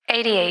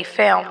88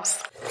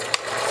 Films.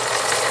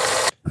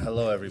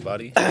 Hello,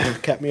 everybody.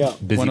 Kept me up.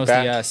 Busy Buenos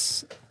back.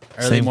 dias.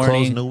 Early Same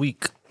morning. clothes, new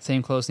week.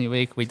 Same clothes, new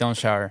week. We don't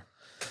shower.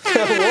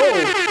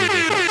 Whoa.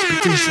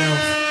 Speak for yourself.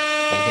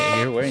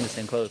 Hey, you're wearing the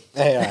same clothes.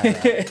 Hey, all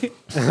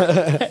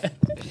right.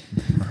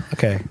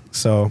 Okay,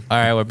 so All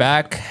right, we're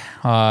back.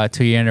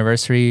 2-year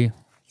anniversary.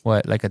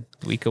 What, like a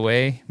week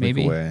away,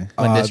 maybe? away.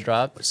 When this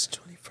drops.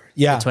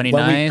 yeah,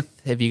 29th.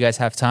 If you guys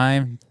have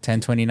time,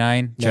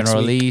 10/29. General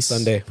week, release.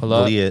 Sunday. Pull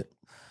up. Lit.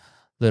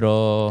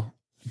 Little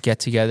get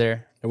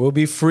together. there will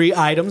be free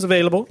items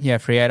available. Yeah,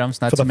 free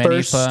items. Not For too the many.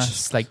 first- But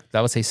it's like,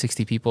 I would say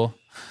 60 people.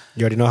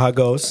 You already know how it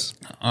goes.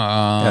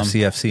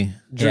 FCFC.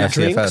 Yeah,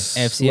 drinks.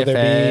 Will there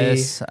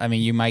FCFS. I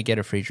mean, you might get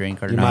a free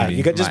drink or You not. might.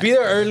 You could just Might. be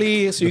there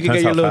early so you can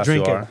get your little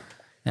drink in.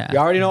 Yeah. You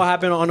already know what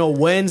happened on a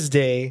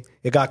Wednesday.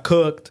 It got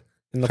cooked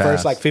in the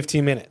first Fast.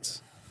 15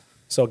 minutes.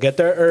 So get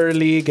there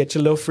early, get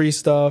your little free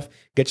stuff,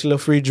 get your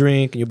little free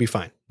drink, and you'll be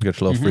fine.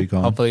 Get your little freak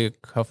on.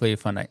 Hopefully a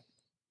fun night.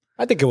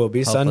 I think it will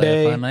be Hopefully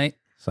Sunday. a fun night.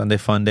 Sunday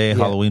fun day,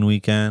 Halloween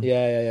weekend.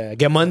 Yeah.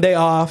 Get Monday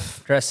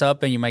off. Dress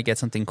up and you might get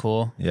something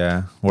cool,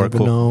 Yeah. Wear a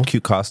Never know.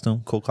 cute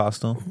costume. Cool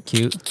costume.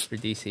 cute for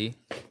DC.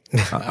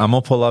 I'm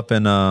going to pull up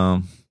and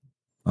I'm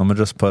going to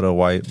just put a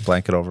white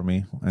blanket over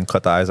me and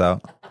cut the eyes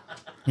out.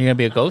 You're gonna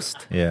be a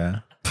ghost. Yeah.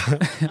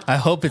 I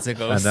hope it's a And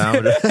ghost. then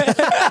I'm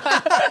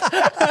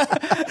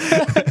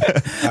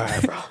All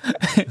right,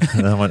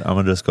 bro.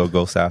 going to just go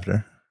ghost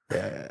after.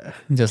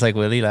 Just like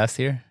Willie last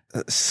year.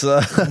 So,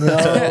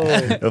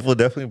 it will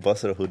definitely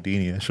busted a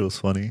Houdini. That shit was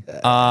funny.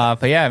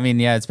 But yeah, I mean,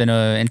 yeah, it's been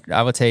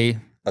I would say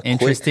quick-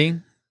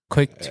 interesting,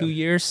 quick 2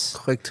 years.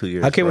 Quick 2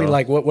 years. How can we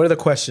bro. what are the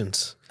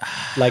questions?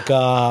 Like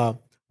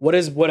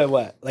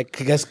what?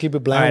 Like I guess keep it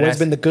bland. All right, What's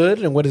been the good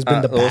and what has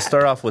been the bad? We'll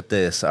start off with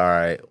this. All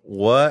right.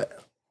 What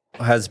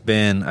has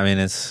been, I mean,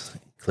 it's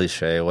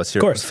cliche. What's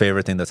your course.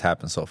 favorite thing that's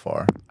happened so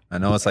far? I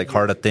know it's like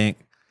hard to think.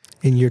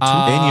 in year 2.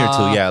 In year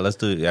 2, yeah, let's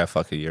do it. Yeah,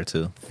 fuck it, year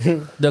 2.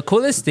 The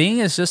coolest thing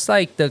is just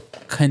like the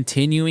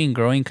continuing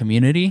growing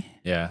community.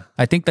 Yeah.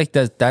 I think like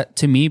that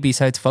to me,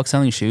 besides fuck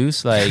selling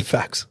shoes, like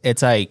Facts.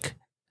 it's like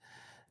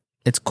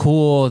it's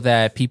cool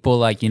that people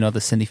like, you know,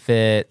 the Cindy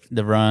Fit,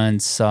 the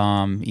runs,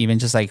 even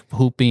just like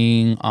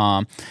hooping.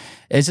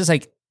 It's just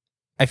like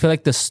I feel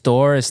like the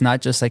store is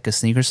not just like a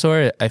sneaker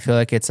store. I feel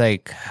like it's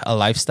like a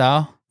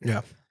lifestyle.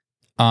 Yeah.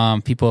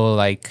 People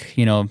like,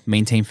 you know,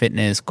 maintain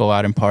fitness, go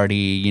out and party,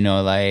 you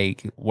know,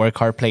 like work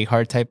hard, play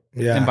hard type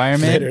Yeah.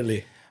 environment.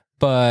 Literally.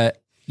 But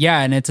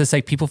yeah, and it's just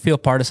like people feel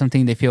part of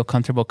something. They feel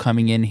comfortable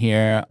coming in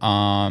here.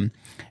 And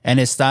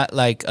it's not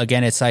like,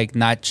 again, it's like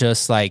not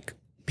just like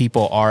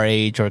people our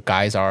age or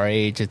guys our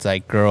age. It's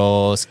like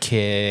girls,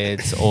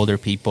 kids, older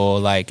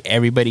people. Like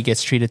everybody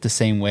gets treated the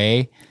same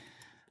way.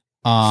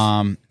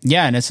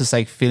 Yeah, and it's just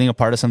like feeling a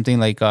part of something.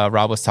 Like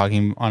Rob was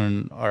talking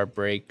on our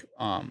break,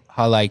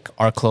 how like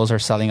our clothes are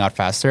selling out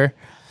faster.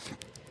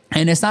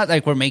 And it's not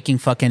like we're making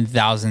fucking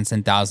thousands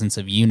and thousands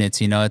of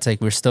units, you know? It's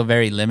like we're still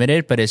very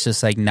limited, but it's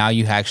just like now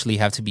you actually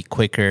have to be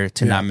quicker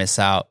to not miss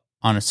out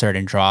on a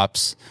certain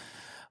drops.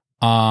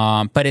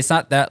 But it's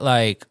not that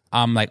like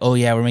I'm like, oh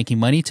yeah, we're making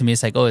money. To me,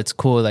 it's like, oh, it's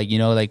cool. Like, you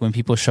know, like when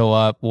people show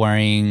up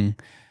wearing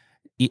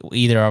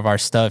either of our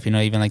stuff, you know,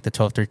 even like the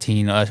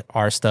 1213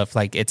 our stuff,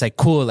 like it's like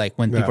cool. Like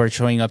when people are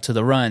showing up to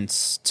the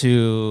runs,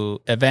 to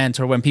events,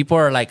 or when people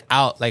are like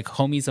out, like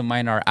homies of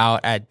mine are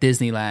out at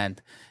Disneyland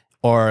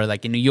or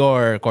like in New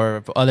York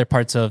or other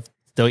parts of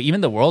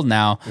even the world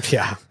now.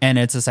 Yeah. And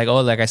it's just like,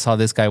 oh, like I saw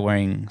this guy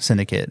wearing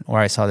Syndicate or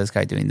I saw this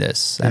guy doing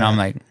this. And I'm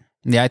like,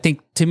 yeah, I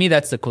think to me,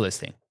 that's the coolest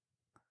thing.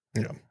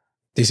 Yeah.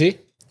 DC?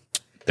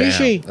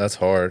 Damn, that's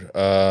hard.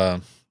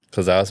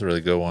 Because that was a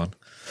really good one.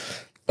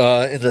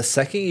 In the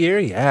second year,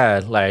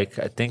 yeah, like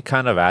I think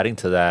kind of adding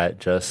to that,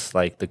 just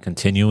like the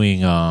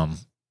continuing,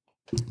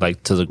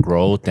 like to the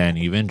growth and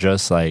even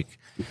just like,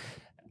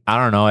 I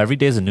don't know, every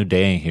day is a new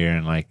day in here.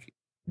 And like,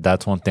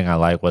 that's one thing I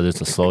like, whether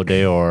it's a slow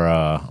day or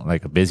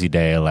like a busy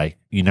day, like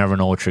you never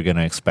know what you're going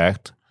to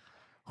expect,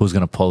 who's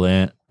going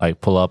to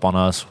pull up on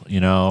us, you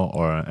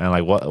know, and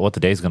like what the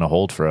day's going to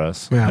hold for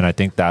us. Yeah. And I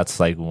think that's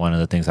like one of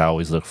the things I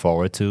always look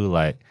forward to,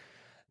 like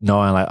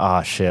knowing like,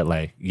 oh shit,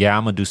 like, yeah,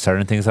 I'm going to do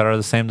certain things that are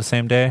the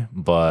same day,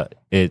 but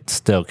it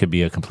still could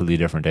be a completely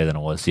different day than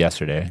it was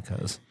yesterday.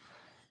 Cause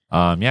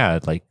yeah,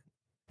 like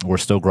we're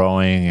still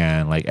growing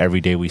and like every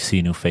day we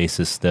see new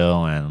faces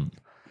still. And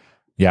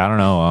yeah, I don't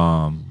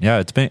know. Yeah,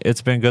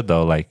 it's been good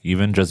though. Like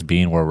even just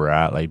being where we're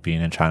at, like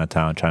being in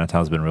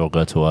Chinatown's been real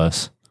good to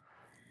us.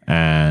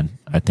 And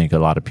I think a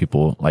lot of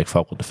people like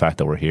fuck with the fact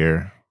that we're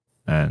here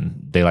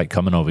and they like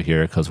coming over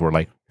here because we're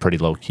like pretty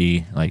low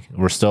key. Like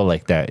we're still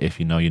like that if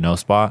you know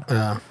spot.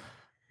 Yeah.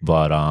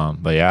 But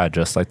yeah,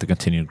 just like the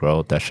continued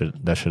growth, that shit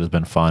has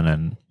been fun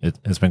and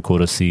it's been cool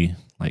to see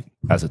like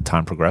as the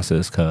time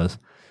progresses, because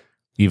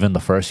even the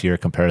first year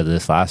compared to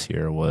this last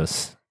year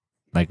was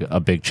like a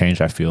big change.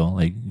 I feel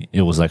like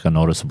it was like a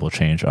noticeable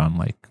change on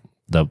like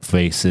the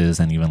faces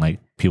and even like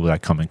people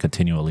that come in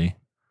continually.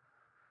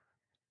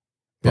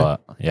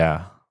 But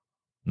yeah,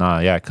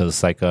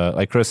 because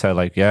like Chris said,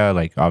 like yeah,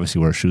 like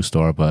obviously we're a shoe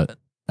store, but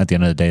at the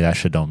end of the day, that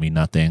shit don't mean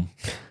nothing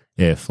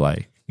if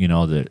like, you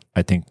know, that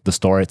I think the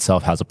store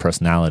itself has a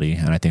personality,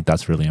 and I think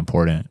that's really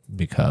important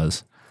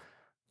because,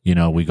 you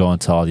know, we go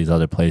into all these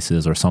other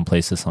places or some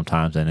places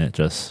sometimes, and it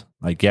just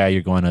like, yeah,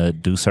 you're going to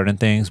do certain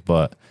things,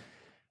 but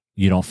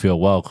you don't feel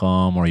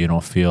welcome, or you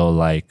don't feel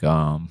like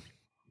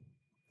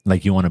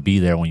you want to be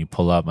there when you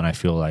pull up. And I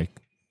feel like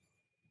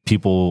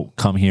people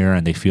come here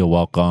and they feel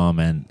welcome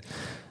and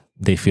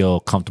they feel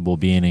comfortable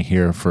being in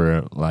here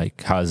for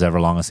like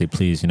however long as they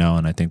please, you know.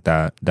 And I think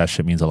that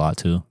shit means a lot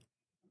too.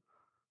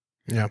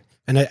 Yeah.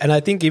 And I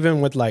think even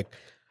with like,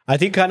 I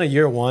think kind of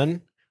year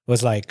one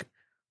was like,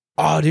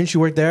 oh, didn't you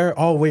work there?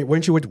 Oh, wait,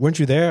 weren't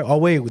you there? Oh,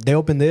 wait, they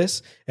opened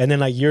this. And then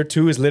like year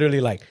two is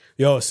literally like,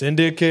 yo,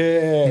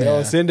 Syndicate,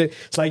 yo, Syndicate.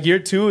 It's like year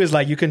two is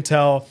like, you can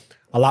tell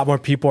a lot more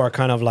people are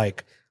kind of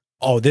like,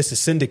 oh, this is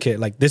Syndicate.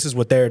 Like, this is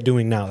what they're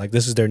doing now. Like,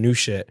 this is their new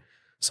shit.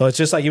 So it's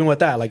just like, even with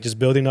that, like just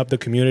building up the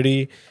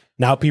community.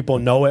 Now people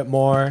know it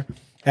more.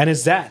 And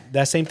it's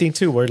that same thing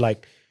too, where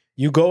like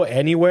you go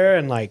anywhere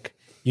and like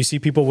you see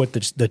people with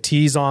the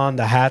tees on,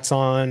 the hats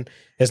on.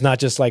 It's not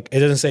just like, it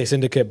doesn't say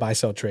Syndicate buy,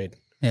 sell, trade.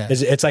 Yeah.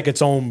 It's like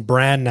its own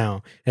brand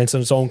now, and it's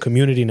its own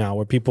community now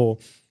where people,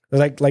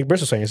 like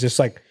Briss was saying, it's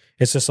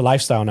just a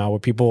lifestyle now where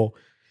people,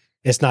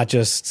 it's not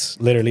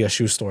just literally a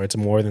shoe store. It's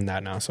more than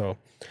that now. So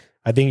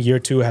I think year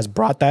two has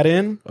brought that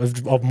in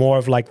of more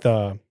of like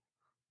the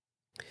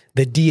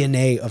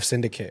DNA of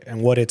Syndicate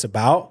and what it's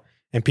about,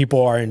 and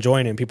people are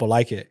enjoying it and people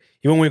like it.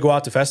 Even when we go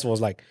out to festivals,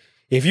 like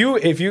if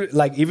you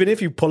like, even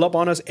if you pull up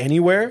on us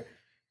anywhere,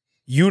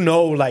 you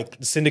know, like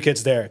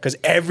Syndicate's there because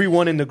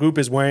everyone in the group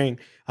is wearing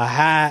a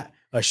hat,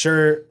 a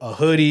shirt, a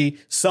hoodie,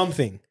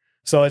 something.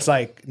 So it's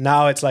like,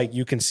 now it's like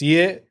you can see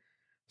it.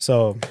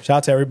 So shout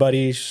out to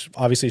everybody,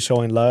 obviously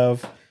showing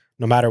love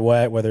no matter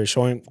what, whether it's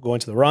going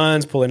to the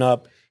runs, pulling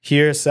up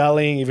here,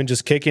 selling, even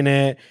just kicking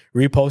it,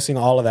 reposting,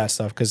 all of that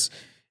stuff. Because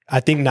I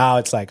think now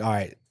it's like, all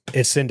right,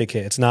 it's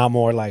Syndicate. It's not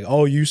more like,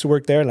 oh, you used to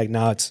work there. Like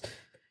now it's,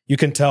 you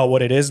can tell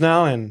what it is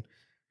now, and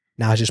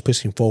now it's just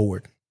pushing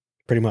forward,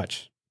 pretty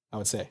much, I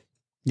would say.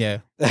 Yeah.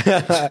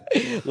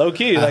 Low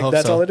key, like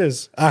that's all it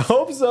is. I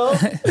hope so. I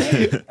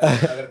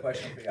got a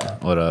question for y'all.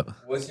 What up?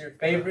 What's your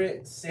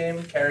favorite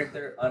sim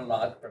character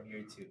unlocked from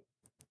year two?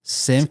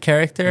 Sim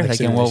character? Like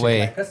in what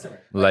way? Like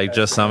customer. Like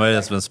just somebody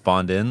that's been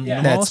spawned in?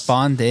 Yeah. That almost?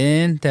 spawned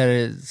in? That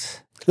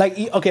is... Like,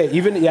 okay,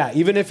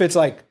 even if it's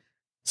like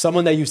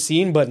someone that you've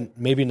seen, but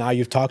maybe now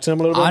you've talked to them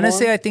a little bit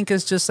Honestly, more. I think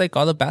it's just like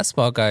all the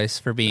basketball guys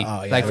for me.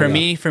 Oh, yeah, like for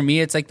me,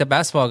 it's like the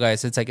basketball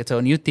guys. It's like it's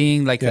a new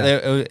thing. Like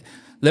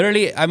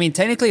literally, I mean,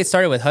 technically it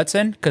started with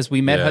Hudson because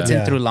we met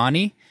Hudson through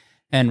Lonnie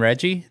and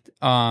Reggie.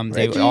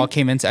 They all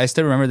came in. I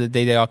still remember the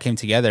day they all came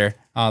together.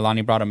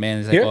 Lonnie brought them in.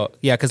 He's like, Here? oh,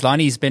 yeah, because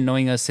Lonnie's been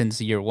knowing us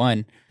since year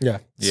one. Yeah.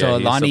 So he used to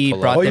Lonnie pull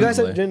up. brought Oh, you them. guys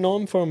didn't know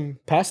him from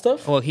past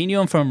stuff? Well, he knew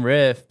him from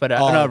Riff, but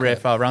not okay.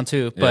 Riff, round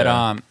two. But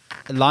Yeah.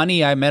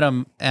 Lonnie, I met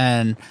him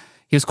and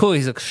he was cool.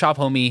 He's a shop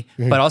homie,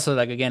 but also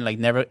like again, like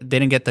never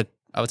didn't get the,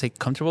 I would say,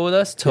 comfortable with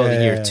us till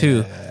year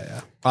two.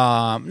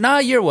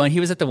 Year one. He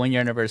was at the 1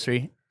 year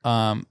anniversary.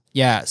 So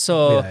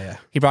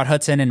he brought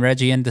Hudson and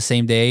Reggie in the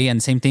same day,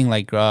 and same thing.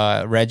 Like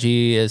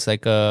Reggie is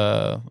like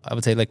I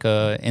would say like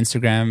a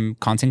Instagram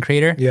content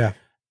creator. Yeah.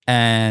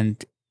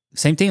 And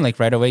same thing, like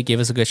right away,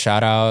 gave us a good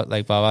shout out,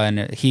 like blah blah,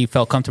 and he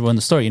felt comfortable in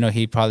the store. You know,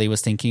 he probably was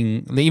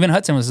thinking. Even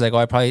Hudson was like,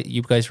 "Oh,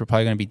 you guys were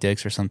probably gonna be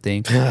dicks or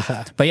something."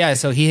 But yeah,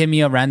 so he hit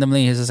me up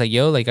randomly. He's just like,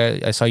 "Yo, like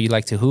I saw you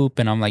like to hoop,"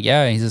 and I'm like,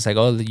 "Yeah." And he's just like,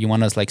 "Oh, you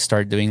want us like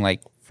start doing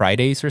like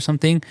Fridays or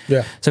something?"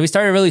 Yeah. So we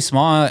started really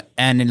small,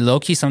 and in low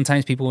key,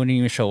 sometimes people wouldn't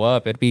even show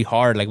up. It'd be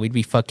hard. Like we'd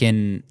be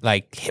fucking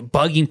like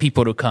bugging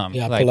people to come.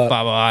 Yeah, like pull blah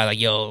up. blah, like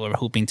yo, we're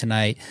hooping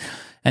tonight,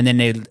 and then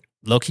they.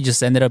 Loki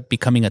just ended up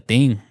becoming a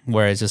thing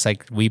where it's just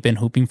like we've been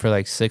hooping for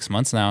like 6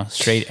 months now,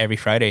 straight every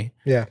Friday.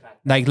 Yeah.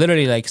 Like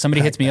literally, like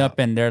somebody hits me up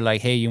and they're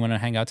like, "Hey, you want to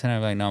hang out tonight?"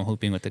 I'm like, "No, I'm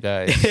hooping with the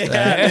guys." No,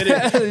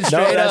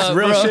 that's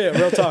real bro. shit.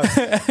 Real talk.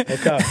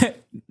 Okay.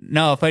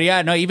 No, but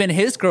yeah, no. Even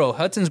his girl,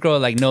 Hudson's girl,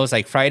 like knows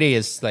like Friday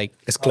is like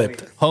It's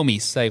clipped.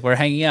 homies. Like we're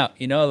hanging out,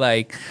 you know.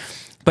 Like,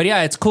 but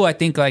yeah, it's cool. I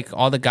think like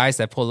all the guys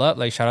that pull up,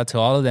 like shout out to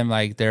all of them.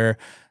 Like they're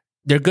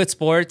good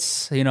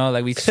sports, you know.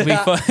 Like we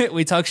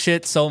talk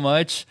shit so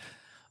much.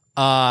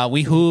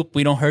 We hoop,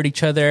 we don't hurt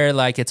each other,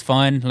 like it's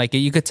fun. Like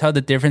you could tell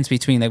the difference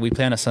between like we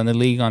play on a Sunday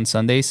league on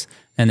Sundays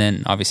and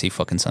then obviously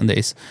fucking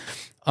Sundays.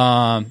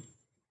 And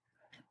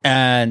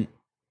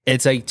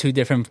it's like two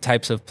different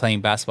types of playing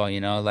basketball, you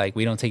know, like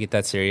we don't take it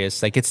that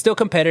serious. Like it's still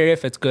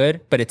competitive, it's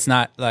good, but it's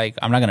not like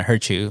I'm not gonna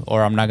hurt you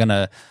or I'm not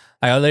gonna,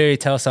 I literally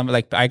tell somebody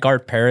like I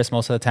guard Paris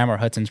most of the time or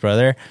Hudson's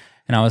brother.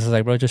 And I was just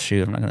like, bro, just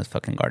shoot. I'm not going to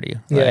fucking guard you.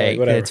 Yeah, like,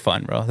 whatever. it's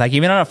fun, bro. Like,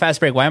 even on a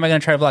fast break, why am I going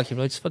to try to block you,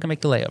 bro? Just fucking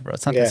make the layup, bro.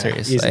 It's not that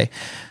serious. easy. Like,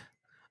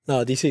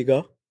 No, DC,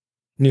 go.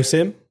 New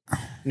sim?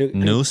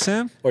 New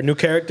sim? Or new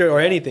character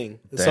or anything.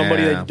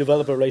 Somebody that you Damn.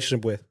 develop a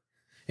relationship with.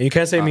 And you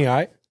can't say me, all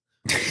right?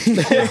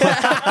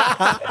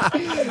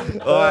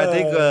 Oh, I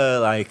think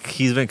like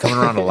he's been coming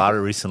around a lot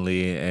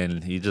recently,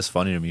 and he's just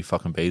funny to me.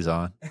 Fucking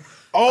Bazon.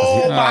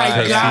 Oh my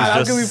Because god!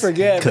 How can we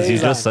forget? Because he's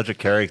Bezos? just such a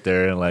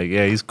character, and like,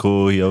 yeah, he's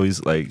cool. He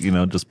always like,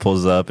 just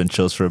pulls up and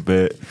chills for a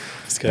bit.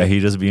 good. And he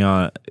just be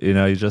on,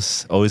 he's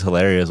just always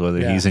hilarious, whether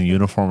Yeah. he's in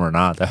uniform or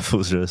not. That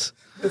fool's just.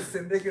 The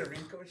Syndic and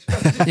Rico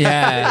show.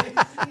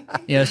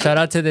 Yeah. Shout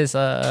out to this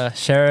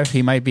sheriff.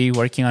 He might be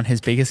working on his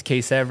biggest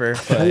case ever.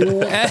 But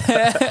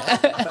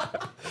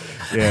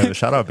Yeah,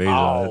 shout out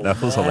Bezos. That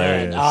fool's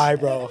hilarious. All right,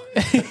 bro.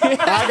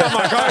 I got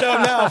my guard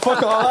up now.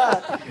 Fuck all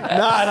that.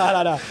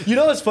 Nah. You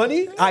know what's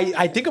funny?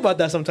 I think about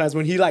that sometimes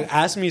when he like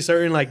asks me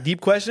certain like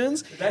deep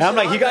questions. And I'm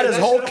like, he got his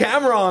whole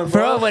camera on,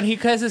 bro, bro. when he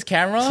cuts his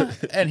camera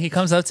and he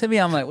comes up to me,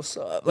 I'm like, what's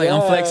up? Like,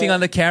 I'm flexing on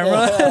the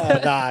camera.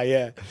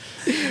 Yeah.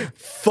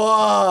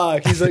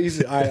 Fuck. He's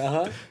all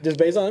right, Just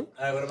based on?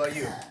 What about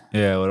you?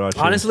 Yeah, what about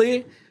you?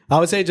 Honestly, I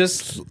would say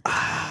just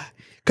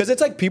because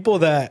it's like people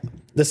that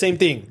the same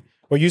thing.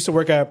 We used to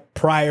work at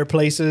prior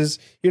places.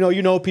 You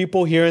know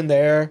people here and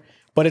there,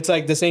 but it's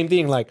like the same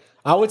thing. Like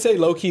I would say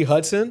low key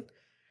Hudson,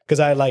 because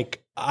I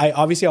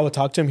obviously I would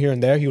talk to him here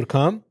and there. He would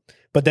come,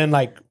 but then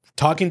like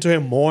talking to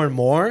him more and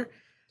more,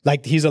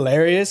 like he's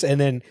hilarious.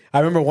 And then I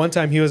remember one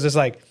time he was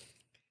like,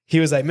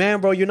 man,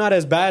 bro, you're not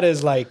as bad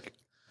as like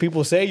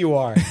people say you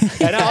are.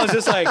 And I was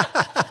just like,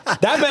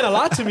 that meant a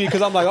lot to me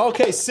because I'm like,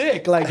 okay,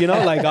 sick. Like,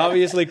 like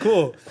obviously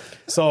cool.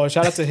 So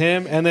shout out to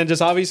him. And then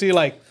just obviously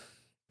like,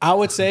 I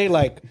would say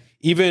like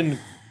even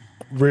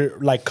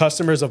like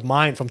customers of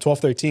mine from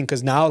 1213,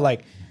 because now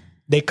like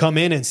they come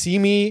in and see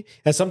me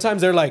and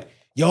sometimes they're like,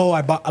 yo,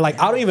 I bought, like,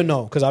 I don't even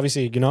know. Cause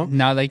obviously,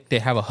 Now like they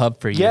have a hub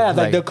for you. yeah,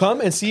 like they'll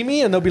come and see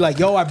me and they'll be like,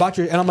 yo, I bought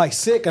your, and I'm like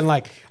sick. And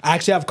like, I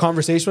actually have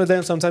conversation with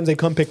them. Sometimes they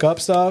come pick up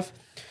stuff.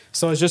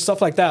 So it's just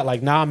stuff like that.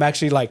 Like now I'm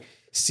actually like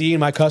seeing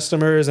my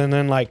customers and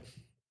then like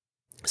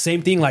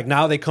same thing. Like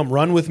now they come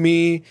run with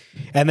me.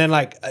 And then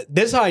like,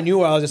 this is how I knew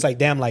where I was just like,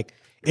 damn, like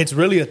it's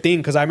really a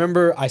thing. Cause I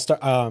remember I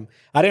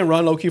didn't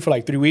run low key for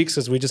like 3 weeks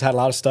cause we just had a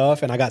lot of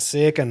stuff and I got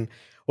sick and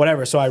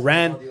whatever. So I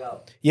ran.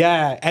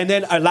 Yeah. And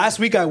then last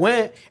week I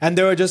went and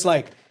they were just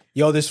like,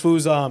 yo, this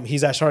fool's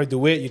he's at Charlotte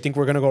DeWitt. You think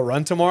we're gonna go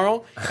run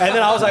tomorrow? And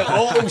then I was like,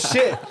 oh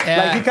shit.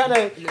 Yeah.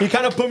 Like he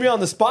kind of put me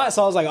on the spot.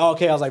 So I was like, oh,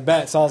 okay. I was like,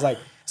 bet. So I was like,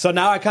 so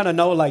now I kind of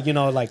know, like,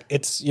 like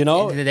it's, They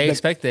like,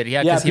 expect it.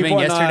 Yeah, because even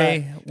people are not-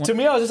 yesterday. to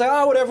me, I was just like,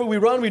 oh, whatever. We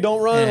run, we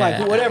don't run. Yeah.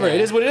 Like, whatever.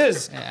 It is what it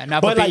is. Now,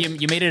 But, but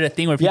like, you made it a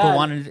thing where people yeah.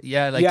 wanted.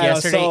 Yeah, like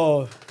yesterday.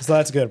 So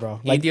that's good, bro.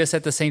 Like, Indio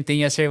said the same thing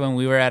yesterday when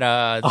we were at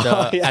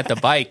at the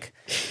bike.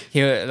 He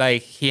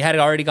had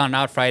already gone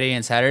out Friday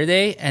and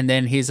Saturday, and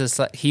then he's just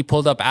like, he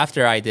pulled up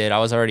after I did. I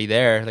was already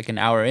there, like an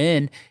hour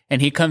in,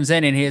 and he comes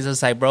in and he's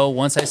just like, bro,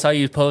 once I saw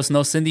you post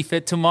no Cindy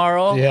Fit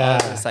tomorrow, Yeah.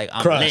 I was like,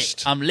 I'm Crushed.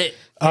 lit. I'm lit.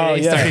 Oh, And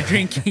he yeah. started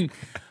drinking.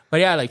 But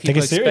yeah, like Take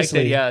people it expect it.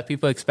 seriously. Yeah,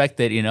 people expect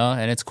it,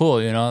 and it's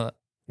cool,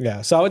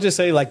 yeah. So I would just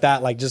say like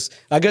that, like just,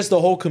 I guess the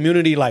whole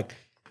community, like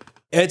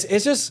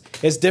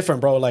it's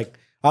different, bro. Like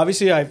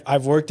obviously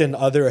I've worked in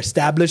other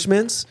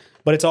establishments,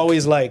 but it's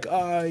always like,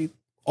 oh,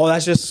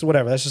 that's just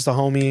whatever. That's just a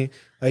homie.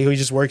 Like, he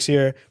just works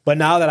here. But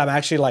now that I'm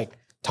actually like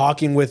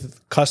talking with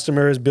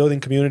customers,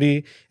 building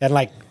community and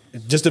like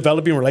just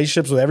developing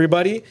relationships with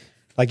everybody,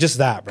 like just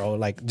that, bro.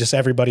 Like just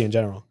everybody in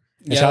general.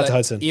 And shout out to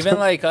Hudson. Even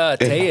like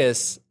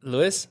Teus,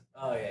 Lewis.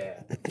 Oh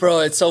yeah. Bro,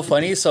 it's so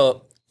funny.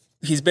 So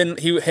him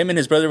and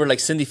his brother were like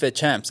Cindy Fit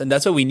champs, and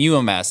that's what we knew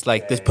him as,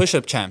 like the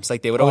push-up champs.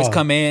 Like they would always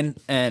come in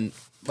and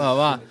blah,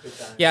 blah, blah.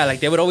 Yeah, like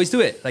they would always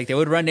do it. Like they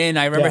would run in.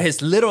 I remember Yeah.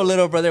 his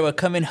little brother would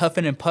come in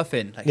huffing and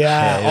puffing. Like,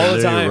 Yeah, all the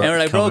literally time. and we're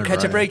like, bro, coming catch a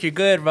running. break, you're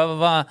good, blah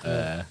blah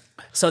blah.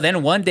 So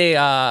then one day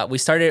we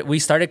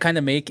started kind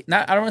of I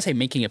don't want to say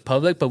making it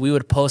public, but we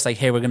would post like,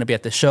 hey, we're gonna be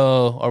at the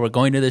show, or we're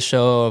going to the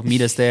show, meet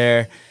us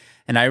there.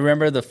 And I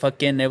remember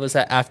it was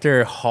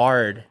after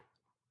Hard.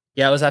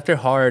 Yeah, it was after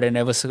Hard, and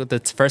it was the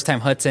first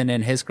time Hudson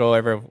and his girl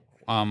ever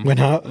went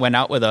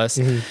out with us.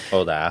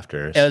 Oh, the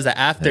afters. It was the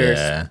afters,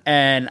 Yeah.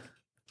 and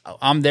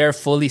I'm there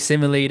fully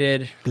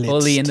simulated,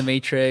 fully in the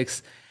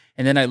Matrix.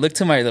 And then I look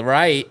to my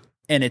right,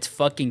 and it's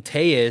fucking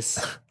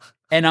Teus.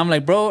 And I'm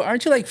like, bro,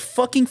 aren't you like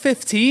fucking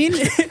 15?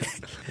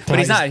 But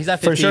he's not 15.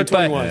 For sure but,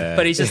 21.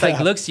 but he's just like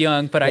looks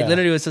young. But I Yeah.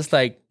 literally was just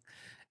like,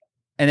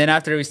 and then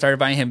after we started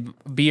buying him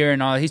beer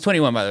and all, he's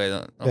 21 by the way.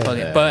 Don't fucking-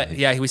 Yeah. But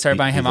yeah, we started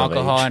buying him He's of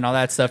alcohol age. and all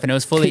that stuff, and it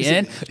was fully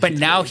in. But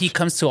now he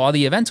comes to all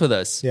the events with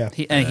us. Yeah.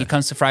 He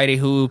comes to Friday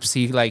Hoops.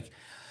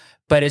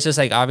 But it's just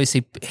like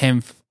obviously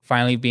him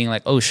finally being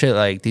like, oh shit,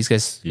 like these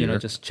guys, Yeah.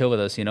 just chill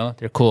with us.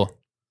 They're cool.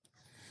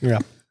 Yeah.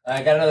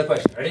 I got another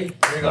question. Ready? Here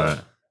we go. All right.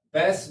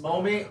 Best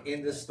moment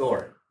in the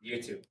store.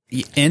 YouTube.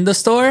 In the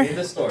store. In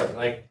the store,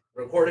 like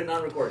recorded,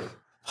 non-recorded.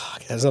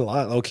 There's a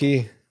lot, low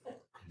key.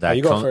 That,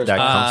 you go comes first.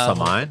 to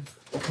mind.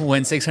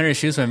 When 600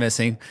 shoes went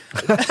missing.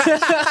 No,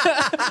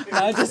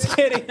 I'm just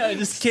kidding. I'm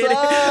just kidding.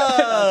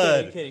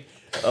 I'm kidding.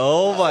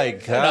 Oh my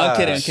god.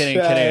 No, I'm kidding.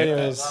 Yeah,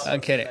 anyways.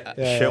 I'm kidding.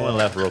 Shit went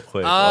left real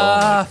quick.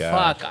 Ah, oh my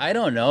god. fuck. I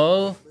don't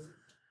know.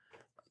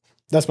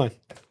 That's mine.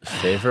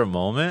 Favorite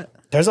moment?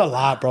 There's a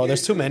lot, bro.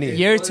 There's too many.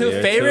 Year two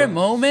Year favorite two.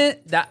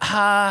 moment that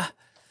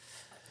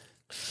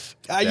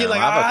You're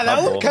like, I have a that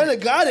couple. one kind of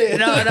got it.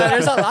 No,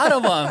 there's a lot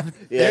of them.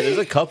 Yeah, there's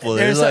a couple.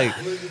 There's There's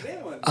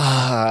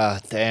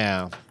like,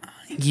 damn.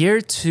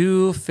 Year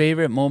 2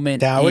 favorite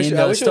moment. Damn, I wish- in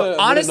I the wish I sto- would've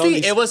known Honestly,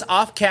 these- it was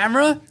off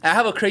camera. I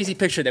have a crazy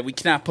picture that we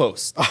cannot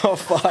post. Oh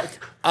fuck.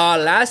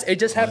 It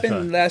just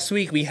happened last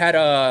week. We had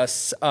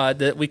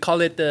we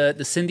call it the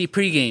Cindy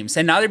pre-games,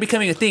 and now they're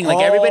becoming a thing.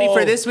 Like everybody Oh.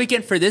 for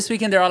this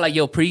weekend, they're all like,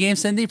 "Yo, pre-game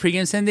Cindy,"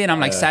 and I'm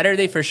like,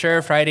 Saturday for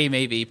sure, Friday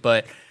maybe,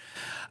 but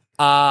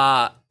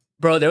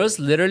bro, there was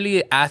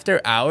literally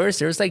after hours.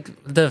 There was like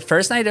the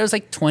first night there was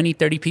like 20,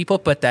 30 people,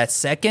 but that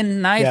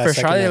second night Yeah, for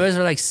second Charlotte night. there was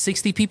like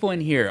 60 people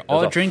in here, all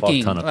a fuck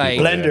drinking, ton of like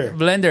people here.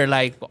 blender,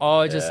 like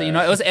all just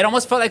it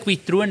almost felt like we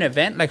threw an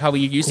event, like how we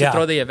used to Yeah.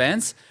 throw the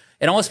events.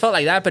 It almost felt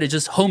like that, but it's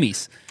just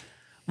homies.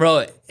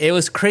 Bro, it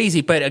was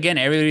crazy. But again,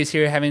 everybody's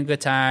here having a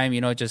good time,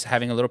 just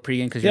having a little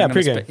pregame because Yeah,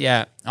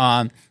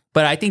 pregame.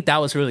 But I think that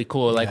was really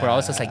cool. Like, where I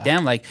was just like,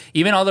 damn, like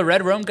even all the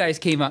Red Rum guys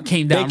came down.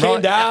 They bro.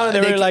 came down.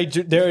 They They were like,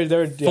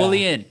 they're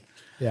fully in.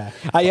 Yeah,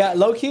 yeah,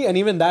 low key, and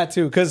even that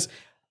too, because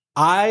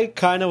I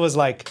kind of was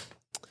like,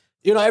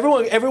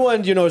 everyone,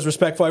 is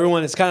respectful.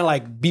 Everyone, it's kind of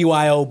like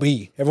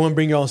BYOB. Everyone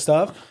bring your own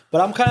stuff, but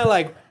I'm kind of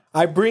like,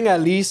 I bring at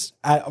least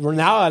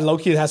now at low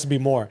key it has to be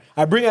more.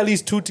 I bring at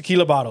least 2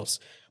 tequila bottles,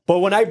 but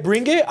when I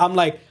bring it, I'm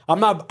like,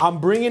 I'm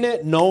bringing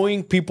it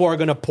knowing people are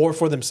gonna pour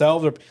for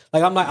themselves, or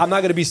like I'm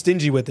not gonna be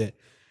stingy with it.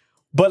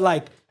 But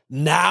like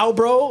now,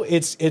 bro,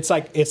 it's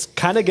like it's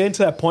kind of getting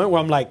to that point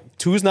where I'm like,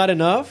 2's not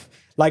enough.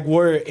 Like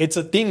where it's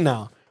a thing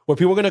now, where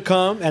people are gonna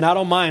come, and I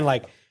don't mind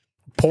like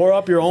pour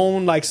up your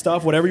own like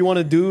stuff, whatever you want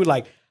to do.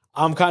 Like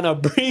I'm kind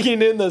of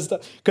bringing in the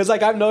stuff because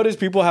like I've noticed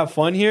people have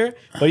fun here,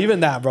 but even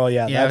that, bro,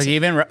 Yeah, that's,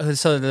 even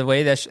so the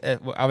way that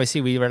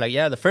obviously we were like,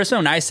 the first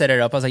one I set it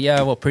up, I was like,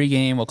 we'll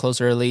pregame, we'll close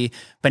early.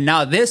 But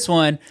now this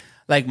one,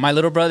 like my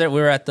little brother,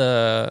 we were at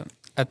the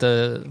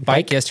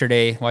bike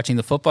yesterday watching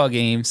the football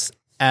games,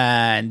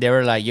 and they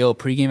were like, "Yo,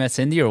 pregame at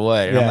Cindy or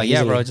what?" And Yeah, I'm like,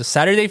 easily. bro, just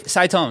Saturday."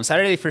 So I told him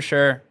Saturday for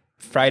sure,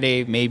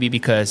 Friday maybe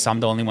because I'm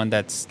the only one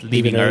that's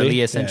leaving early?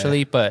 early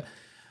essentially. But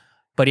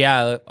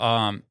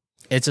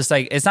it's just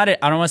like it's not. I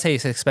don't want to say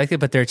it's expected,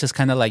 but they're just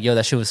kind of like, "Yo,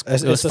 that shit was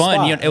It's it was a fun.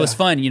 spot, It was yeah.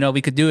 fun.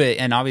 We could do it."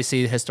 And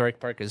obviously, the historic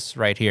park is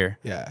right here.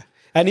 yeah.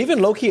 And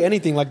even low key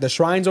anything like the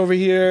shrines over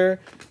here,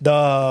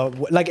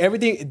 like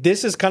everything.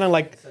 This is kind of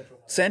like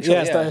Central,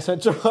 it's the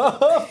central.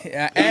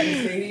 yeah. And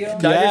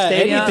Yeah,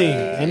 Stadium.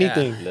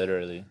 anything.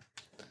 Literally.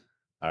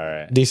 All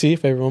right. DC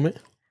favorite moment.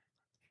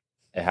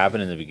 It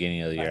happened in the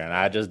beginning of the year, and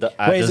I just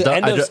is it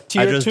end of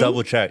tier two?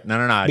 double checked. No.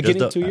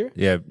 Beginning of 2 year?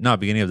 Yeah, no,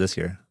 beginning of this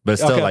year, but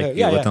it's still Okay, like okay.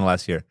 Yeah, within yeah. the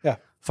last year. Yeah.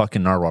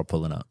 Fucking Narwhal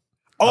pulling up.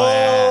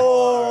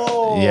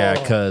 Oh, Yeah,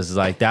 because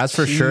like that's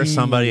for sure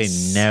somebody I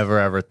Jeez. never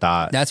ever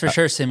thought. That's for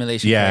sure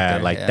simulation. yeah,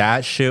 character, like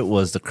that shit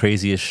was the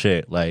craziest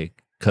shit.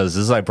 Like, because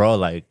this is like, bro,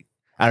 like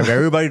out of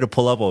everybody to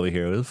pull up over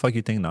here, who the fuck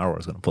you think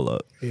Narwhal's gonna pull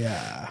up?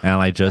 Yeah. And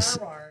like just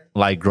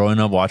like growing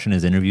up watching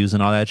his interviews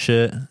and all that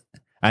shit,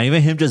 and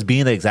even him just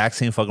being the exact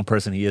same fucking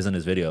person he is in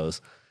his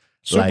videos.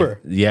 Super. Like,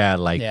 yeah,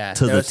 like Yeah,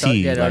 to there the was no-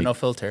 T. there was Like, no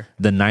filter.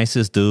 the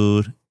nicest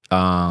dude.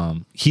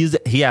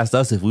 He asked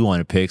us if we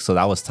wanted picks, so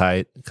that was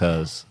tight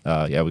because we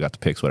got the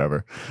picks,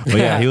 whatever. But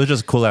yeah, he was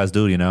just a cool ass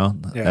dude, Yeah.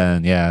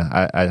 And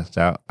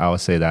I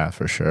would say that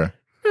for sure.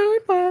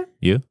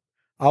 You?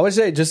 I would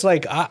say just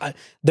like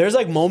there's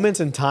like moments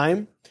in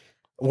time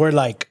where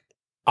like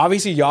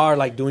obviously y'all are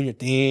like doing your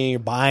thing, you're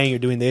buying, you're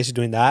doing this, you're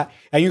doing that,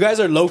 and you guys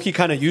are low key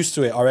kind of used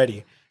to it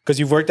already because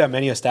you've worked at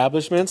many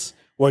establishments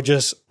where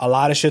just a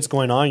lot of shit's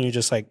going on. You're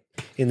just like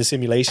in the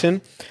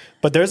simulation,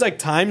 but there's like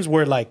times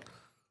where like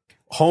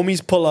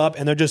homies pull up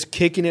and they're just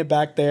kicking it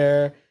back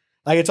there.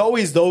 Like it's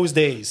always those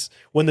days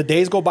when the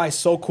days go by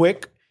so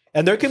quick,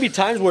 and there can be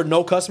times where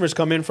no customers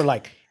come in for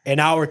like an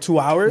hour, 2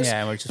 hours.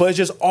 Yeah, we're just- but it's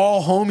just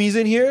all homies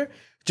in here,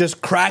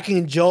 just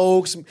cracking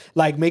jokes,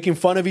 like making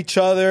fun of each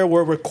other.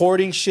 We're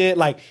recording shit,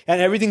 like, and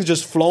everything's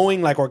just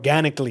flowing like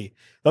organically.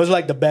 Those are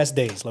like the best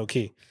days, low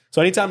key.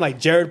 So anytime like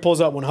Jared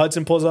pulls up, when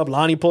Hudson pulls up,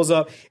 Lonnie pulls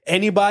up,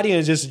 anybody, and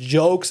it's just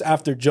jokes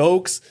after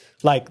jokes,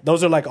 like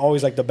those are like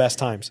always like the best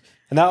times.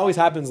 And that always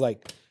happens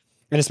like,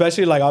 and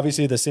especially like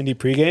obviously the Cindy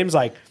pre-games,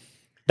 like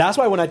that's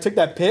why when I took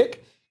that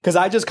pick, because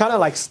I just kind of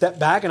like stepped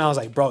back and I was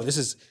like, bro, this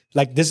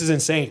is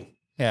insane.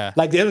 Yeah.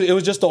 Like it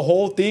was just the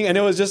whole thing, and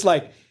it was just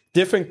like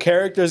different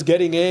characters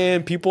getting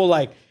in, people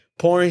like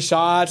pouring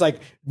shots, like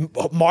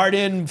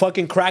Martin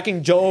fucking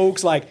cracking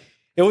jokes. Like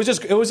it was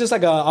just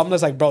like I'm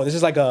just like, bro, this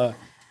is like I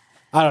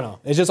don't know.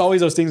 It's just always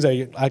those things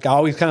that like I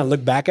always kind of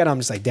look back at. I'm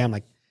just like, damn,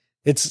 like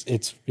it's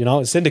it's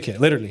Syndicate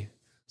literally.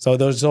 So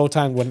there's no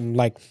time when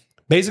like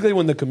basically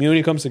when the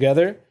community comes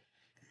together,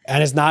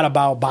 and it's not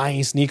about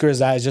buying sneakers.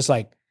 That is just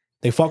like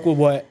they fuck with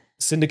what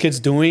Syndicate's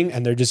doing,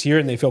 and they're just here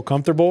and they feel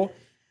comfortable.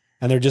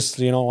 And they're just,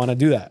 want to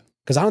do that.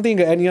 Because I don't think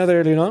any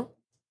other,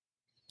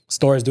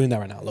 store is doing that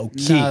right now. Low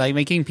key. No, like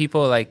making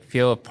people like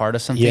feel a part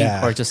of something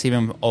Yeah. or just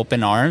even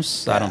open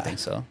arms. I don't think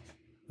so.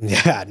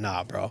 Yeah,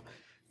 nah, bro.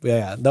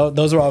 Yeah.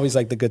 Those were always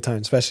like the good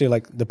times, especially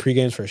like the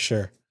pre-games for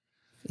sure.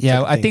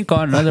 Yeah, I thing. think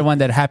another one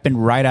that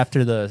happened right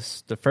after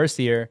the first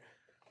year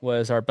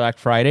was our Black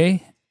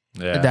Friday.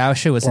 Yeah. That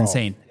shit was Bro.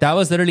 insane. That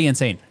was literally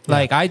insane.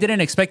 Like I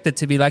didn't expect it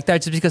to be like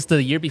that just because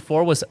the year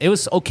before was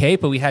okay,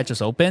 but we had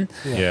just opened.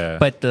 Yeah.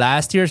 But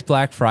last year's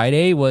Black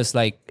Friday was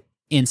like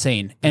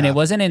insane. And it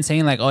wasn't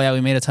insane like, oh yeah, we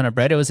made a ton of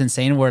bread. It was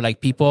insane where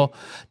like people,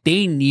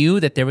 they knew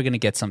that they were going to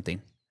get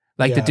something.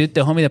 Like the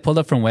homie that pulled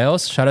up from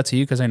Wales, shout out to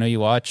you because I know you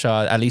watch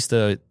at least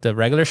the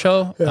regular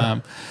show.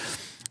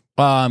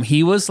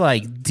 He was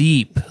like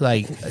deep,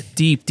 like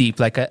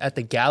at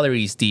the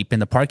galleries deep in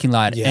the parking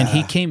lot. And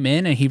he came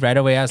in and he right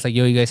away asked like,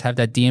 yo, you guys have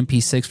that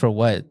DMP6 for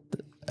what?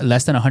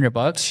 Less than $100?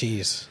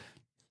 Jeez.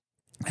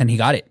 And he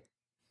got it.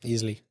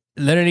 Easily.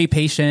 Literally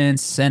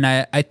patience. And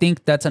I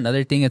think that's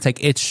another thing. It's like,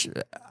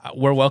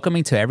 we're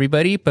welcoming to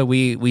everybody, but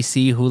we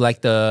see who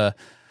like the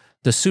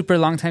super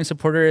long time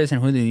supporter is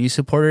and who the new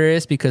supporter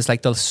is, because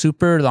like the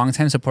super long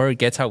time supporter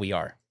gets how we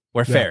are.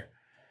 We're fair.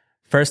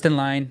 First in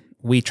line.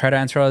 We try to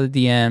answer all the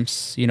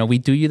DMs. You know, we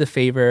do you the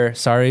favor.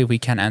 Sorry, we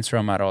can't answer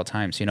them at all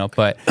times, you know,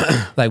 but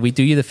like we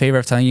do you the favor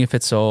of telling you if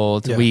it's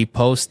sold. Yeah. We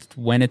post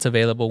when it's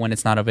available, when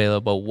it's not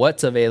available,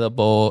 what's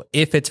available,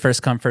 if it's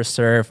first come, first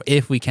serve,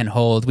 if we can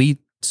hold. We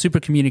super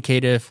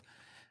communicative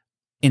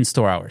in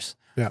store hours.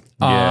 Yeah.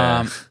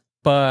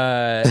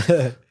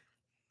 But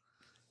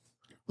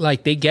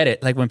like they get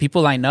it. Like when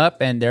people line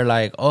up and they're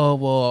like, oh,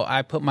 well,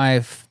 I put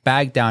my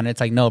bag down.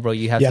 It's like, no, bro,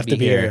 you have to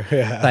be here.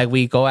 Yeah. Like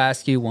we go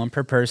ask you one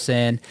per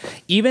person.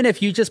 Even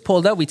if you just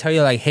pulled up, we tell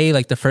you like, hey,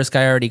 like the first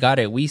guy already got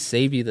it. We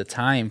save you the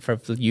time for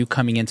you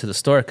coming into the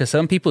store. Cause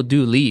some people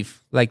do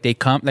leave. Like they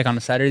come, like on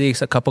a Saturday,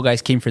 a couple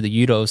guys came for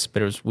the Udos,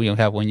 but we don't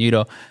have one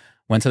Udo.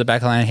 Went to the back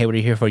of the line. Hey, what are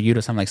you here for?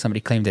 Udos. I'm like,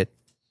 somebody claimed it.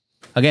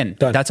 Again,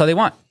 Done. That's all they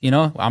want. You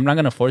know, I'm not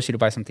going to force you to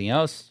buy something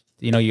else.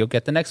 You know, you'll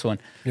get the next one.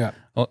 Yeah.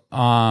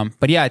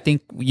 But yeah, I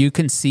think you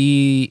can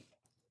see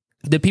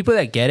the people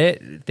that get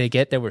it, they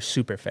get that we're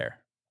super fair.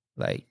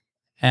 Like,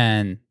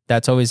 and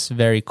that's always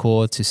very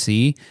cool to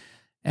see.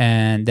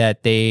 And that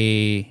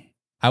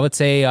I would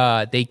say,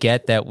 they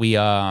get that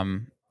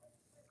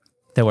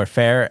that we're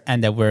fair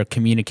and that we're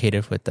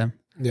communicative with them.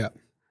 Yeah.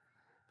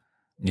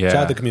 Yeah. Shout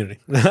out the community.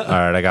 All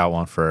right, I got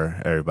one for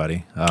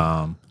everybody.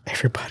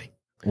 Everybody.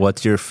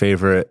 What's your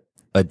favorite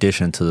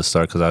addition to the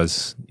store?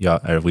 Because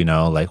we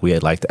know like we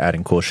like to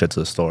adding cool shit to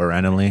the store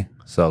randomly.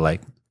 So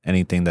like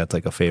anything that's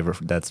like a favorite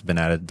that's been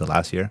added the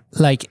last year.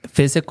 Like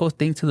physical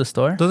thing to the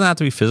store? Doesn't have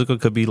to be physical.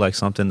 Could be like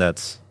something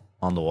that's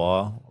on the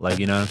wall. Like,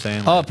 you know what I'm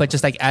saying? Oh, but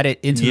just like add it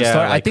into the store.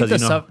 like, I think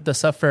 'cause the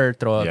suffer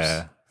throw ups.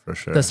 Yeah, for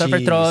sure. The suffer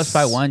throw ups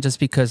by Jeez. one, just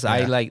because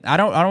I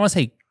don't want to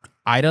say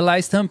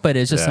idolized him, but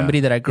it's just Yeah.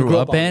 somebody that I grew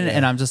up on, in, yeah.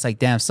 and I'm just like,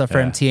 damn, suffer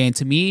Yeah. MTA. And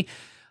to me,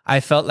 I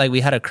felt like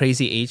we had a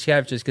crazy age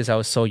gap just because I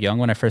was so young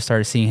when I first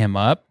started seeing him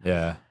up.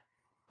 Yeah.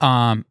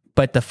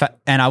 But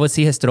and I would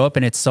see his throw up,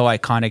 and it's so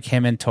iconic.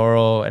 Him and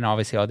Toro, and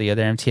obviously all the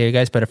other MTA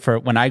guys. But for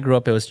when I grew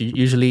up, it was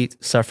usually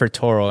Suffer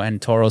Toro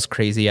and Toro's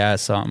crazy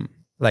ass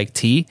like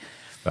T.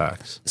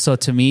 Facts. So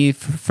to me,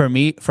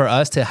 for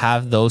us to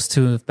have those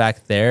two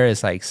back there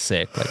is like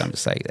sick. Like I'm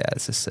just like, yeah,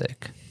 this is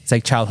sick. It's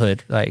like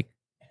childhood. Like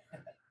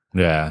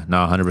Yeah, no,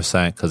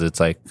 100%. Because it's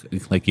like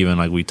even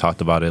like we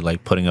talked about it,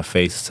 like putting a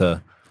face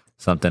to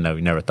something that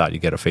we never thought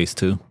you'd get a face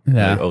to.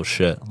 Yeah. Like, oh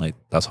shit, like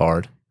that's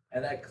hard.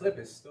 And that clip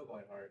is still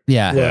going hard.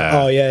 yeah, Yeah.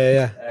 Oh,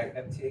 yeah. That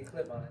MTA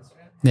clip on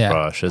Instagram. yeah.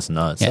 Bro, shit's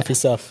nuts. Stuffy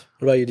stuff.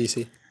 What about you,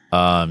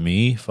 DC?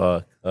 Me,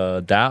 fuck.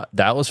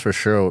 That was for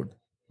sure.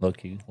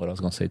 Loki, what I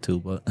was gonna say too,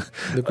 but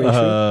The green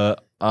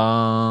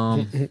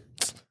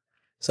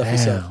Stuffy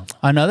stuff. damn.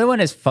 Another one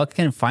is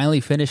fucking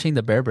finally finishing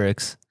the Bear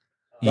Bricks.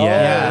 Yeah,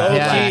 low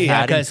yeah, key. yeah.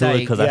 adding 'cause, to it like,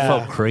 because yeah. I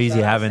felt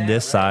crazy having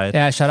this side.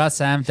 Yeah, shout out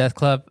Sam, Death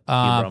Club.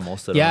 brought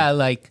most of Yeah, them.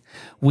 like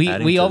we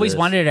Adding we to always this.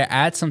 wanted to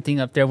add something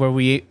up there where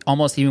we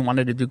almost even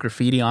wanted to do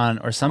graffiti on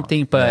or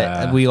something,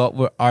 but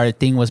Yeah. our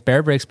thing was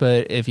Bear Bricks.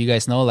 But if you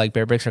guys know, like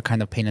Bear Bricks are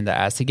kind of pain in the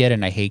ass to get,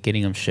 and I hate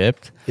getting them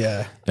shipped.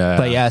 Yeah.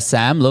 But yeah,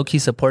 Sam low key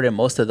supported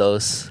most of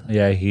those.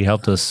 Yeah, he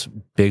helped us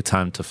big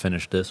time to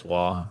finish this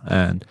wall,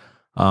 and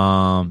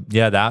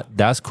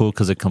that's cool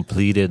because it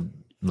completed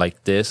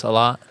like this a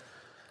lot.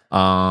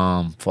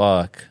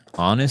 Fuck.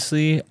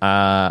 Honestly,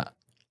 I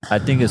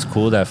think it's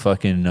cool that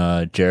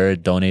fucking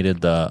Jared donated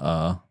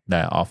the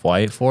that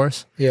Off-White for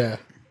us Yeah.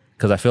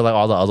 because I feel like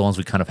all the other ones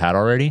we kind of had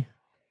already.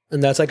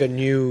 And that's like a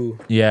new.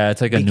 Yeah, it's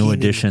like a new Bikini.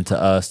 addition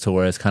to us to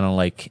where it's kind of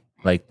like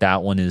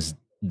that one is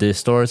this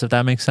stores, if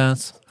that makes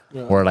sense.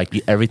 Yeah. Or like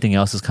everything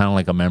else is kind of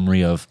like a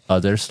memory of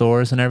other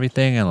stores and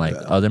everything and like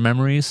other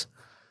memories.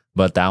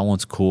 But that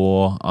one's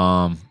cool.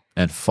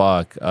 And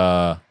fuck,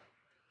 I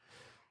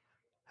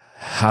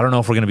don't know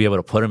if we're gonna be able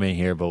to put them in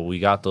here, but we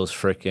got those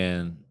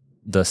freaking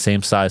the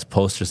same size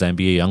posters that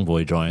NBA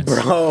YoungBoy joints.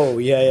 Bro,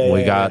 yeah.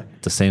 We got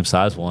the same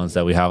size ones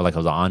that we have like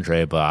of the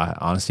Andre, but I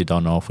honestly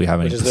don't know if we have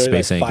any Which is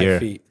literally space like in 5 here.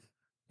 feet.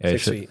 Yeah,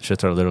 6 feet.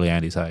 shits are literally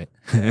Andy's height.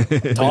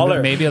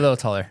 Taller. Maybe a little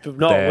taller.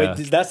 No, Yeah.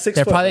 wait, that's 6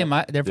 They're foot.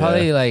 probably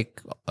probably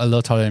like a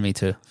little taller than me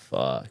too.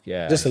 Fuck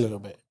yeah. Just a little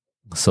bit.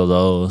 So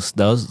those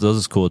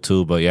is cool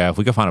too. But yeah, if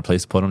we could find a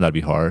place to put them, that'd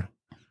be hard.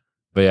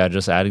 But yeah,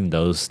 just adding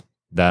those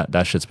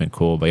that shit's been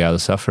cool. But yeah, the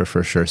Suffer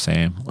for sure,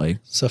 same like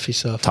Stuffy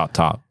stuff.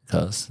 top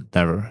because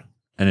never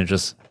and it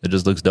just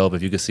looks dope.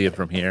 If you could see it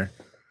from here,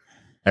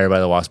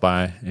 everybody that walks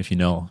by, if you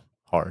know,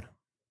 hard.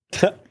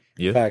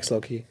 You? Facts,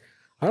 low key.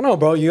 I don't know,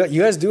 bro.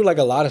 You guys do like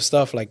a lot of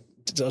stuff. Like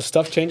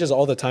stuff changes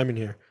all the time in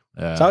here.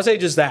 Yeah. So I would say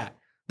just that.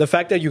 The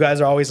fact that you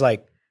guys are always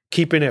like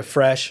keeping it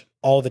fresh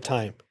all the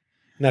time.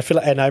 And I feel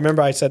like, and I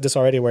remember I said this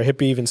already where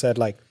Hippie even said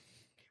like,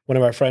 one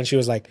of our friends, she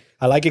was like,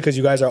 I like it because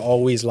you guys are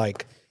always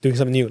like doing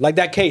something new. Like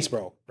that case,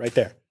 bro, right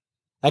there.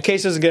 That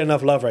case doesn't get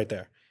enough love right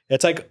there.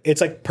 It's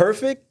like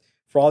perfect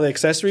for all the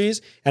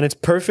accessories, and it's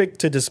perfect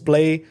to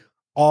display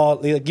all,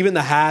 like even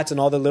the hats and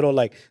all the little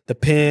like the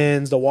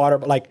pins, the water,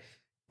 like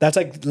that's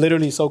like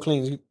literally so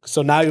clean.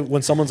 So now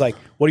when someone's like,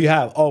 what do you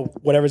have? Oh,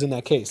 whatever's in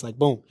that case. Like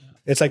boom.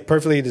 It's like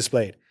perfectly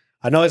displayed.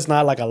 I know it's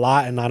not like a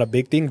lot and not a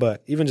big thing,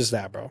 but even just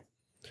that, bro.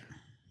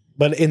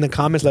 But in the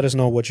comments, let us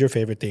know what's your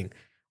favorite thing.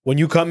 When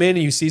you come in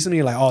and you see something,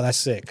 you're like, oh, that's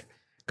sick.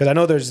 Because I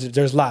know there's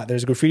a lot.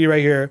 There's graffiti right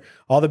here,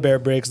 all the bear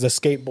bricks, the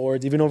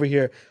skateboards, even over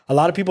here. A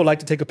lot of people like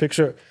to take a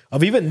picture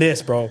of even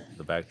this, bro.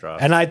 The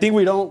backdrop. And I think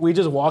we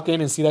just walk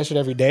in and see that shit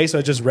every day, so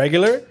it's just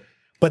regular.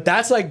 But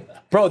that's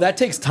like, bro, that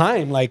takes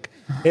time. Like,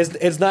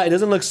 it's not, it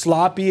doesn't look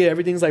sloppy.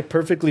 Everything's like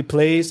perfectly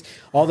placed.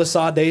 All the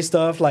Sade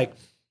stuff, like,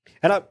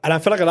 and I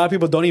feel like a lot of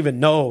people don't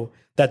even know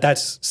that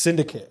that's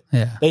Syndicate.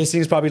 Yeah. They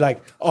think it's probably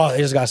like, oh, they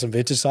just got some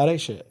vintage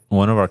Sade shit.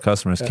 One of our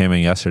customers came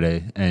in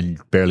yesterday and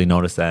barely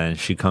noticed that, and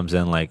she comes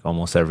in like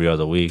almost every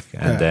other week.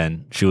 And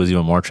then she was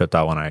even more tripped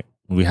out when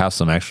we have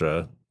some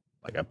extra,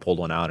 like I pulled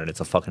one out and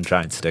it's a fucking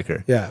giant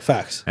sticker. Yeah,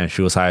 facts. And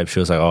she was hyped. She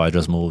was like, oh, I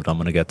just moved. I'm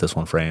going to get this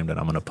one framed and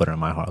I'm going to put it in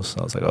my house.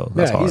 I was like, oh,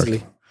 that's hard.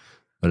 Easily.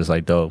 But it's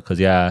like dope. Because,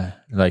 yeah,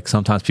 like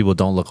sometimes people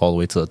don't look all the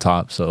way to the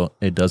top. So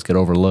it does get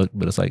overlooked.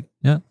 But it's like,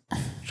 yeah,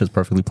 it's just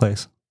perfectly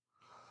placed.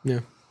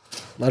 Yeah.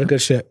 A lot of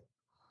good shit.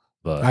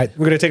 But All right,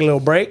 we're going to take a little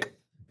break.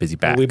 busy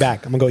back. We'll be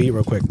back. I'm going to go eat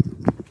real quick.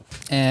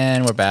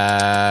 And we're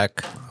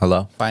back.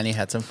 Hello. Finally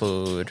had some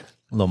food.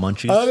 Little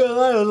munchies. I'm not gonna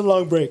lie, it was a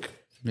long break.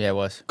 Yeah, it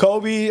was.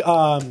 Kobe,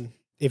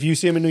 if you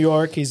see him in New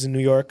York, he's in New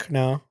York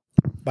now.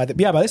 By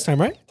this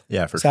time, right?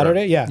 Yeah, for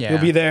Saturday? sure. Yeah. Yeah.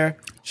 He'll be there.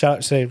 Shout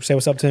out, say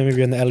what's up to him if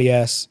you're in the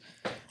LES.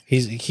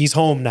 He's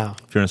home now.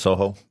 If you're in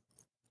Soho.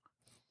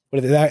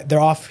 What are they, they're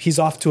off. He's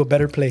off to a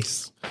better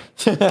place,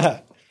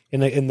 in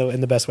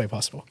the best way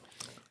possible.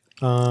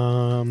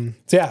 So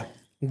yeah,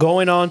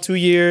 going on 2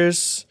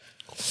 years.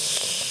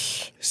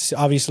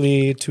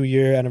 Obviously,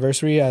 2-year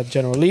anniversary at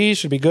General Lee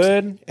should be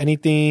good.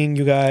 Anything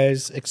you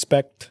guys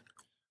expect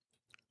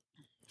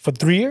for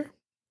 3 year?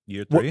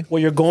 Year 3?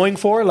 What you're going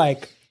for?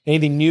 Like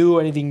anything new?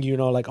 Anything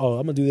like? Oh,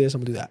 I'm gonna do this.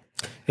 I'm gonna do that.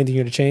 Anything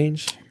you're gonna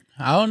change?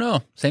 I don't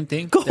know. Same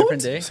thing.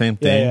 Different day. Same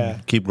thing. Yeah.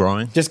 Keep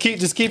growing. Just keep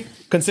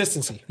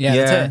consistency. Yeah,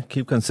 that's it.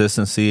 Keep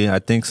consistency. I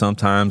think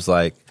sometimes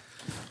like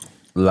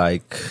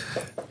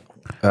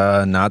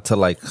not to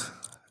like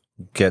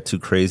get too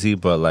crazy,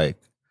 but like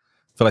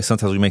I feel like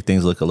sometimes we make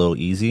things look a little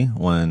easy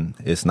when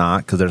it's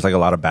not, because there's like a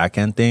lot of back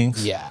end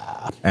things.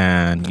 Yeah.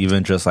 And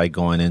even just like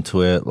going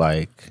into it,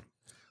 like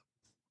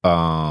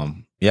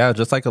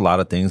just like a lot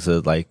of things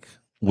that like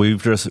we're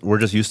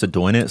just used to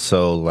doing it.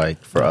 So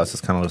like for us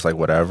it's kind of just like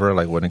whatever,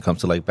 like when it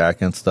comes to like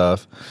back end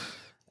stuff.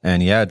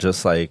 And yeah,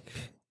 just like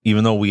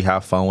even though we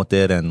have fun with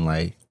it and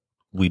like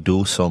we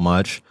do so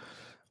much,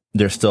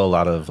 there's still a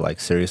lot of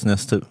like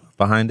seriousness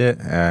behind it,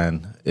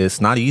 and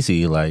it's not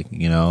easy. Like,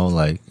 you know,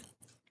 like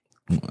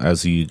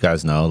as you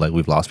guys know, like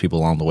we've lost people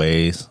along the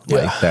ways,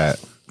 like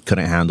that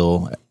couldn't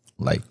handle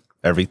like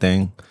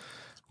everything.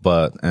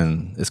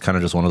 And it's kind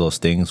of just one of those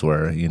things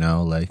where, you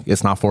know, like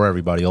it's not for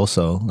everybody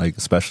also, like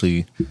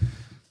especially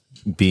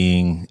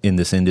being in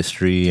this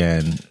industry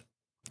and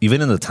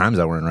even in the times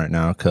that we're in right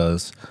now,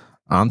 because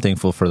I'm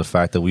thankful for the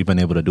fact that we've been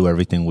able to do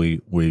everything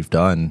we've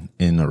done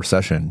in a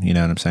recession. You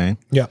know what I'm saying?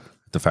 Yeah.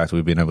 The fact that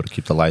we've been able to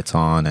keep the lights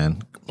on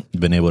and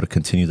been able to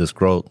continue this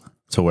growth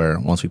to where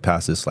once we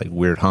pass this like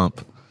weird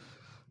hump,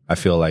 I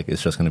feel like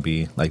it's just going to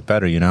be like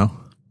better, you know?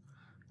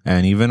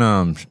 And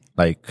even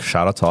like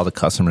shout out to all the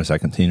customers that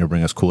continue to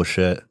bring us cool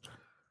shit,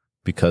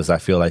 because I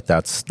feel like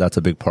that's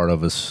a big part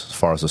of as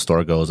far as the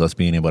store goes, us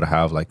being able to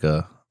have like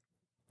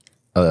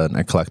an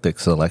eclectic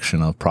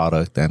selection of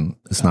product, and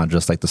it's not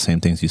just like the same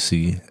things you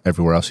see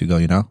everywhere else you go,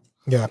 you know?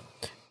 Yeah.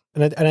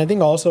 And I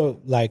think also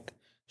like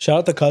shout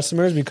out the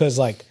customers, because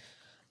like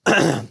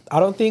I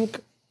don't think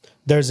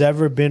there's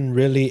ever been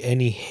really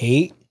any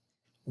hate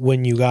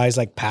when you guys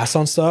like pass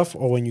on stuff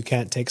or when you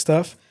can't take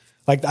stuff.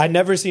 Like I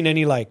never seen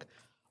any like,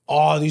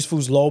 oh, these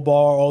foods low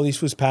bar, all these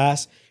foods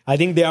pass. I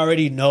think they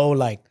already know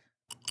like,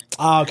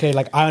 okay,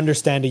 like I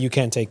understand that you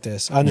can't take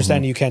this. I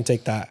understand that you can't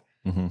take that.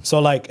 So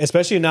like,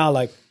 especially now,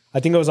 like I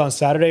think it was on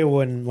Saturday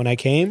when I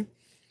came,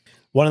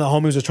 one of the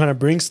homies was trying to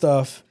bring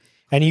stuff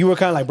and you were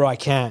kind of like, bro, I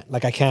can't.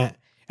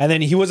 And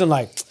then he wasn't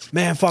like,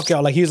 man, fuck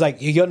y'all. Like he was like,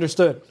 he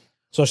understood.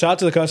 So shout out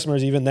to the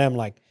customers, even them,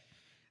 like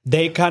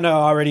they kind of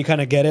already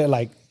kind of get it.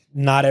 Like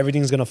not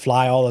everything's going to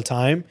fly all the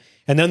time,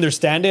 and they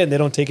understand it and they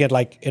don't take it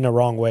like in a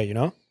wrong way, you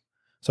know?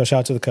 So shout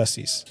out to the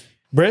custies.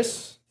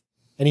 Briss,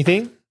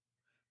 anything?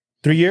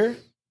 3 year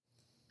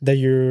that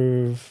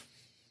you're,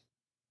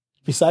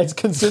 besides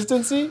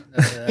consistency?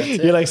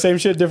 You're like same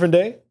shit, different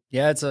day?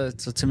 Yeah, so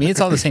to me,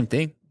 it's all the same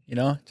thing. You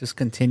know, just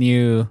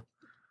continue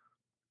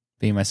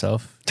being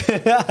myself.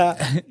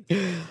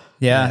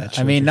 Yeah,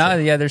 true, I mean, for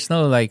sure. there's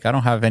no like, I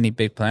don't have any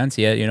big plans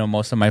yet. You know,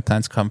 most of my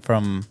plans come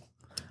from,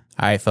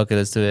 all right, fuck it,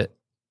 let's do it.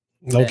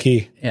 Low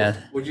key. Yeah.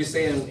 Would you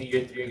say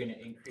you're going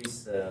to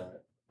increase the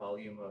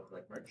volume of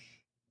like merch?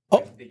 Oh.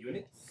 Like the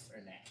units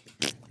or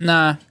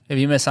nah? Nah, if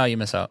you miss out, you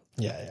miss out.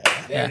 Yeah.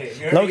 Yeah. You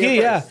heard Low it here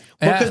key, yeah. first.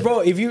 Because Yeah. bro,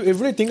 if you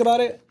really think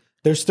about it,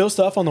 there's still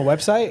stuff on the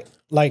website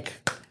like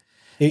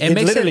it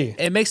Makes literally.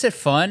 it makes it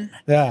fun.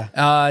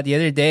 Yeah. The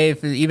other day,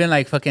 even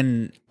like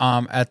fucking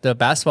at the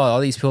basketball, all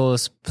these people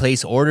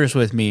place orders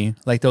with me.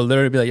 Like they'll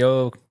literally be like,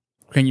 "Yo,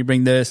 can you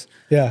bring this?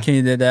 Yeah. Can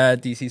you do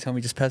that?" DC told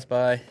me just pass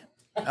by.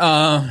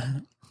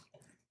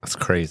 That's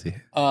crazy.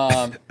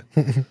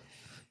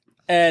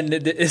 And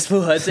this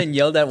fool Hudson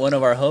yelled at one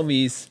of our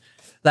homies,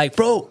 like,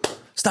 "Bro,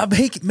 stop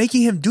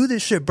making him do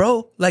this shit,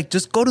 bro. Like,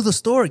 just go to the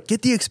store,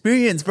 get the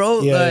experience,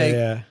 bro. Yeah. like,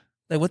 yeah.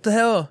 like what the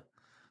hell?"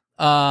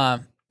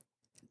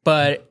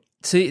 But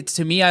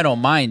to me, I don't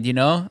mind, you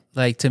know?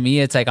 Like, to me,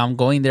 it's like I'm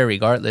going there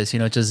regardless, you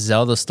know? Just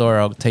Zelda store,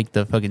 I'll take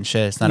the fucking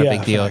shit. It's not a Yeah,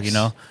 big deal, facts. you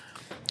know?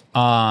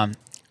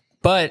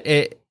 But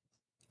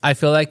I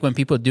feel like when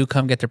people do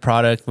come get their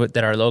product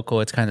that are local,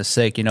 it's kind of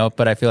sick, you know?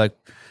 But I feel like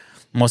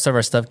most of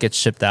our stuff gets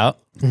shipped out,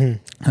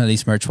 Mm-hmm. at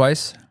least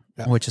merch-wise,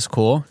 which is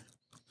cool.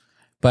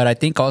 But I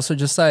think also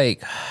just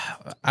like,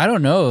 I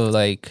don't know,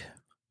 like...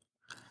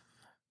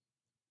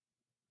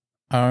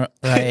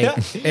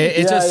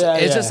 it's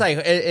just like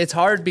it's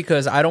hard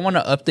because I don't want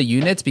to up the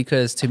units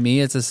because to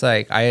me it's just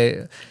like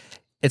I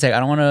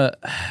don't want to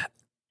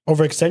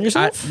Overextend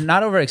yourself?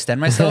 not overextend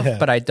myself,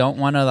 but I don't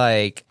want to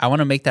like I want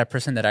to make that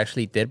person that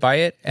actually did buy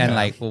it and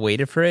like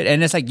waited for it.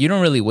 And it's like you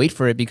don't really wait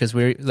for it because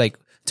we're like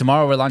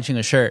tomorrow we're launching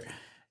a shirt.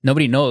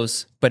 Nobody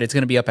knows, but it's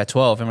gonna be up at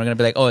 12, and we're gonna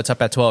be like, oh, it's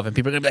up at 12, and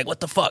people are gonna be like, what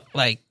the fuck,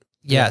 like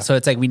yeah. So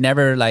it's like we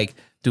never like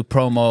do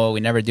promo, we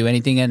never do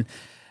anything, and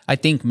I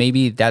think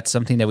maybe that's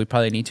something that we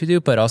probably need to do,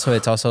 but also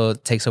it also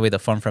takes away the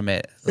fun from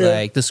it. Yeah.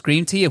 Like the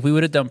Scream Tee, if we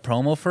would have done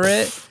promo for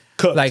it,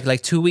 Cooked. like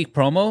 2-week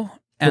promo,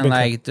 and been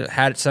like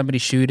had somebody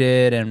shoot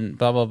it and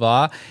blah blah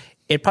blah,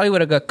 it probably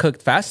would have got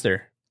cooked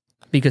faster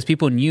because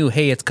people knew,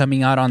 hey, it's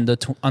coming out on the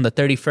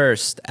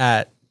 31st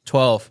at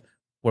 12.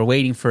 We're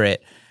waiting for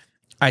it.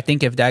 I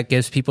think if that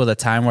gives people the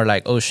time where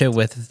like, oh shit,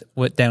 with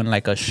then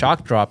like a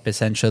shock drop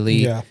essentially.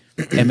 Yeah.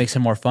 It makes it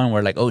more fun.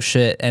 We're like, oh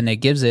shit, and it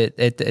gives it.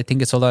 I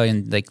think it's sold out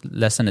in like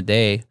less than a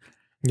day,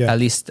 Yeah. at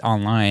least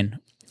online.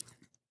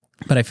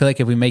 But I feel like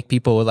if we make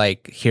people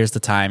like, here's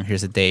the time,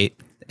 here's the date,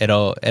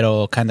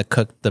 it'll kind of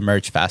cook the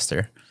merch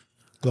faster.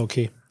 Low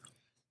key.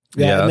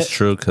 Yeah, and that's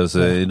true because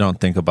you don't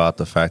think about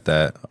the fact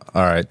that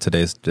all right,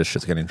 this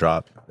shit's getting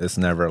dropped. It's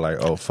never like,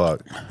 oh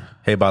fuck,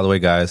 hey, by the way,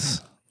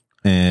 guys,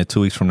 in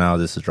 2 weeks from now,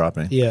 this is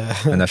dropping. Yeah.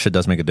 And that shit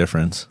does make a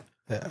difference.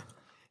 Yeah.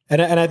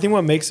 And I think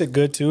what makes it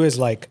good too is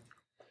like,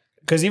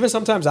 because even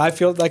sometimes I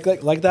feel like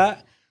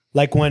that,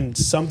 like when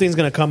something's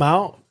gonna come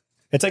out,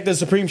 it's like the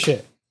Supreme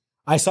shit.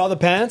 I saw the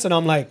pants and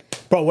I'm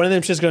like, bro, when are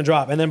them shit's gonna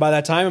drop? And then by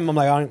that time, I'm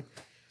like,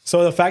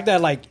 so the fact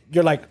that like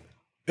you're like,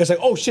 it's like,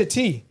 oh shit,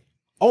 T,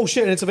 oh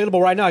shit, and it's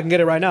available right now. I can get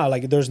it right now.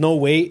 Like there's no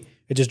wait.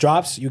 It just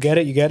drops. You get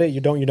it. You get it.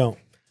 You don't. You don't.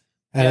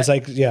 And it's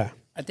like, yeah,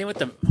 I think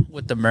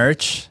with the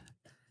merch,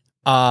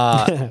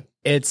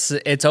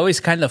 it's always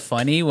kind of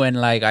funny when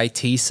like I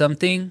tease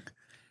something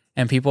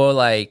and people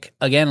like,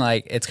 again,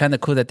 like it's kind of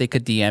cool that they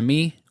could DM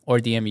me or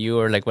DM you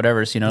or like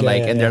whatever, so, you know,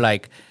 like, and they're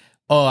like,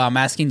 oh, I'm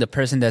asking the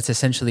person that's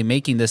essentially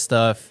making this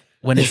stuff,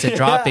 when is it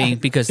dropping?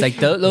 Because like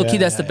low key,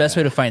 that's the best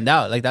way to find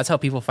out. Like that's how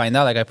people find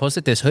out. Like I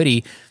posted this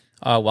hoodie,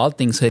 Wild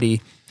Things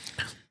hoodie,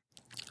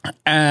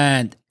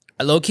 and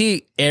low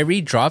key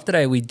every drop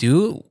that we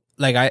do,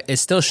 like it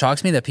still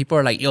shocks me that people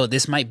are like, yo,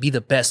 this might be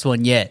the best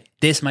one yet.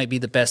 This might be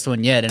the best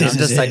one yet. And This I'm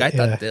just is like, it, I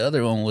thought yeah. the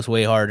other one was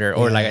way harder,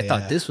 or like I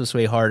thought this was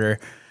way harder.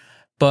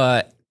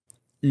 But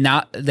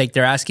not like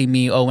they're asking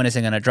me, oh, when is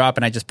it gonna drop?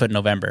 And I just put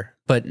November,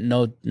 but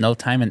no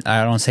time, and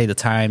I don't say the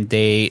time,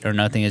 date, or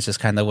nothing. It's just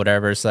kind of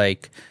whatever. It's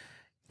like,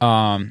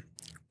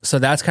 so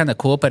that's kind of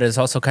cool, but it's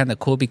also kind of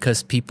cool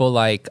because people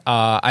like,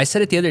 I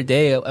said it the other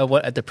day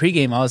at the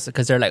pregame,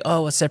 because they're like,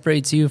 oh, what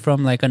separates you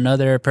from like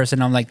another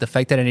person? I'm like, the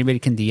fact that anybody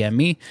can DM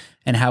me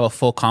and have a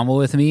full combo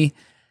with me,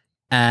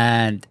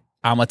 and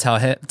I'm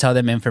gonna tell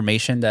them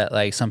information that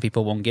like some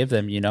people won't give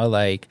them, you know,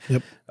 like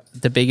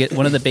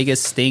one of the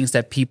biggest things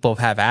that people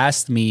have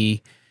asked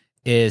me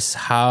is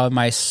how am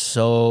I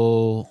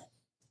so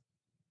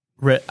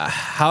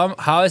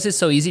how is it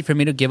so easy for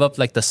me to give up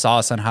like the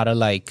sauce on how to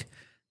like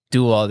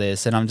do all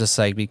this? And I'm just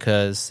like,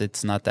 because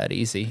it's not that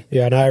easy.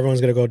 Yeah, now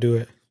everyone's gonna go do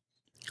it.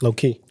 Low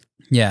key.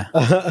 Yeah.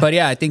 But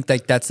yeah, I think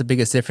like that's the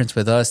biggest difference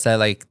with us, that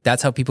like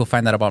that's how people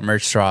find out about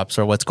merch drops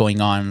or what's going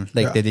on.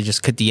 Like they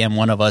just could DM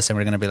one of us and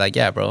we're gonna be like,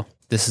 yeah, bro,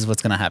 this is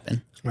what's gonna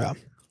happen. Yeah.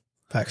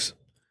 Facts.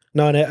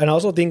 No, and I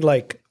also think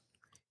like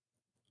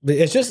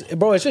it's just,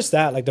 bro, it's just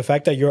that, like the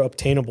fact that you're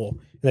obtainable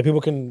and that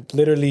people can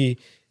literally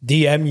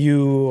DM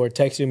you or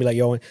text you and be like,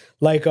 yo,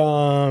 like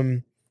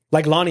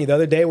Lonnie, the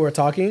other day we were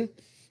talking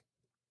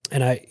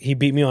and he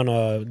beat me on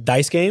a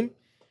dice game.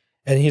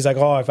 And he's like,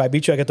 oh, if I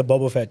beat you, I get the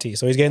Boba Fett tea.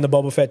 So he's getting the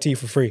Boba Fett tea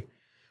for free.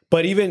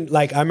 But even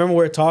like, I remember we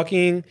were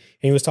talking and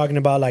he was talking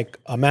about like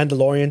a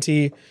Mandalorian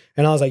tea.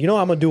 And I was like, you know,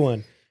 I'm going to do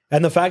one.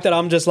 And the fact that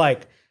I'm just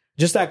like,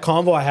 just that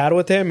convo I had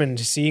with him and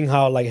seeing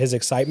how like his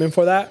excitement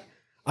for that,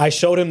 I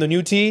showed him the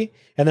new tea.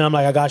 And then I'm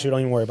like, I got you. Don't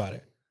even worry about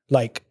it.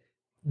 Like,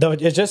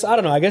 it's just, I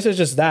don't know. I guess it's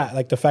just that.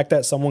 Like the fact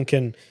that someone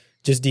can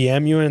just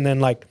DM you and then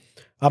like,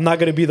 I'm not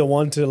going to be the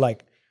one to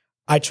like,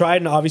 I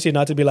tried obviously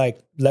not to be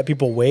like, let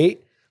people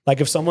wait. Like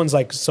if someone's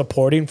like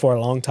supporting for a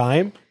long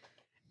time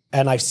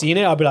and I've seen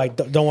it, I'll be like,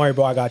 don't worry,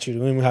 bro, I got you. You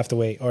don't even have to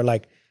wait. Or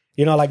like,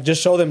 you know, like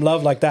just show them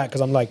love like that.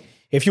 Cause I'm like,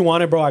 if you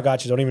want it, bro, I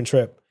got you. Don't even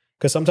trip.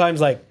 Cause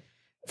sometimes like,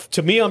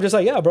 to me, I'm just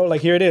like, yeah, bro,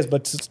 like here it is.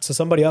 But to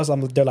somebody else,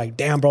 they're like,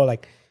 damn, bro,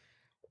 like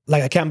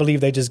I can't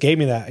believe they just gave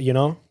me that, you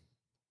know?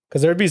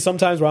 Cause there'd be some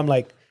times where I'm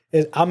like,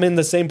 I'm in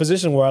the same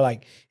position where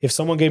like, if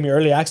someone gave me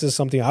early access to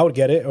something, I would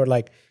get it. Or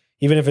like,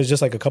 even if it's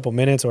just like a couple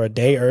minutes or a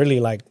day early,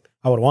 like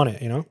I would want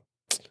it, you know?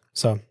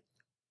 So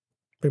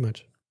pretty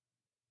much.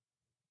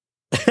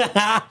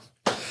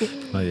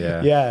 Oh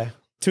yeah. Yeah.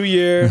 2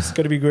 years,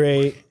 gonna be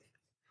great.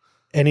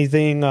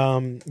 Anything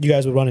you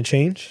guys would want to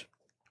change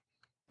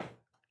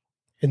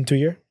in 2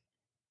 years?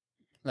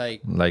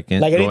 Like Like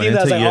anything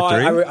that's like, oh,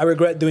 I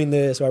regret doing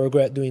this or I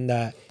regret doing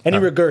that. Any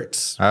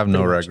regrets? I have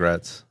no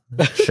regrets.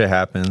 Shit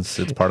happens.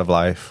 It's part of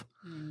life.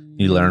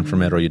 You learn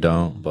from it or you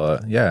don't.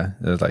 But yeah,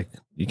 it's like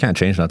you can't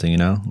change nothing, you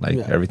know? Like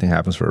everything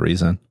happens for a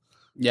reason.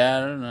 yeah,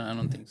 I don't know. I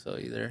don't think so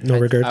either. No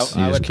regrets? I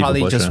You would just keep it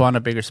probably just pushing. want a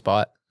bigger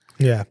spot.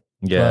 Yeah.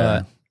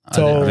 Yeah.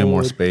 So Having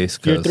more space.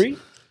 year 'cause three?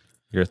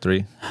 Year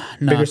 3.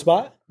 No. Bigger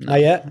spot?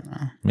 Not yet.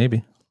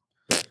 Maybe.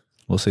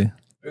 We'll see.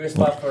 Bigger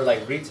spot for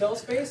like retail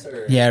space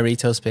or Yeah,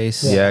 retail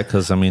space. Yeah,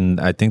 because I mean,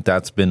 I think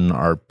that's been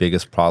our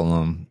biggest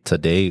problem to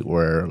date,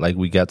 where like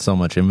we get so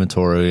much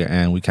inventory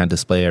and we can't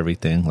display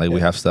everything. Like we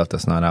have stuff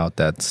that's not out,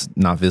 that's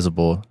not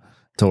visible,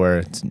 to where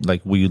it's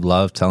like we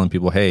love telling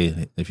people,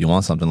 hey, if you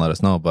want something, let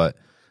us know. But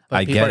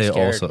I people get are it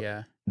scared, also.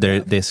 yeah.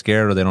 They're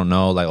scared or they don't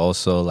know. Like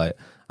also like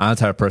I'm the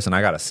type of person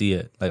I gotta see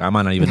it. Like I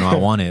might not even know I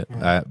want it,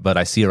 but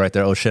I see it right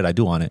there. Oh shit, I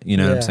do want it. You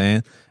know what I'm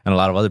saying? And a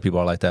lot of other people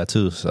are like that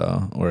too.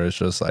 So where it's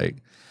just like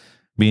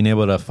being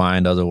able to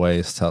find other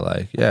ways to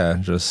like, yeah,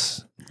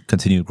 just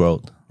continue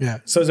growth. Yeah.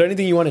 So is there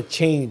anything you want to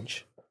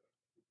change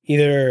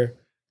either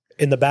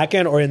in the back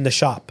end or in the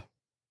shop?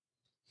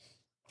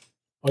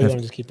 Or you want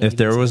to just keep If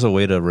there was a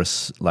way to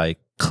like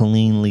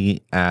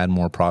cleanly add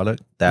more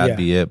product, that'd Yeah.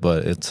 be it.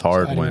 But it's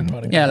hard adding more when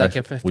product. Yeah, like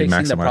if we fixing the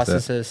maximize it.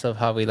 processes of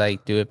how we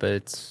like do it,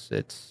 but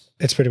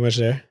It's pretty much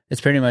there. it's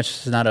pretty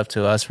much not up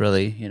to us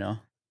really, you know.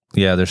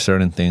 Yeah, there's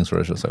certain things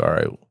where it's just like, all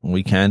right,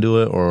 we can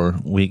do it or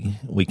we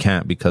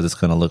can't because it's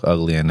gonna look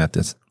ugly, and that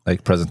this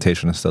like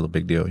presentation is still a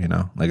big deal, you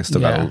know. Like it's still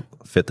gotta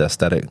fit the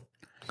aesthetic.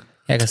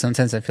 Yeah, because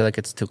sometimes I feel like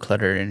it's too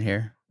cluttered in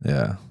here.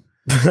 Yeah,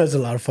 There's a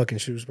lot of fucking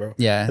shoes, bro.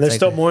 Yeah, And there's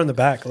still more in the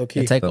back, low key.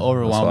 It's like That's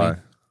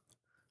overwhelming.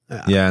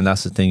 why. Yeah, and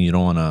that's the thing. You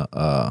don't want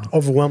to.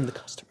 Overwhelm the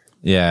customer.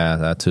 Yeah,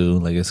 that too.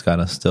 Like it's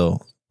gotta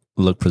still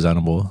look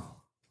presentable.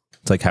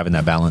 It's like having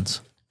that balance.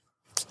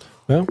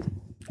 Well,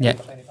 Yeah,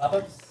 tiny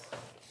pop-ups.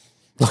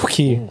 low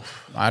key.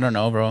 I don't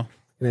know, bro.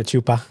 In a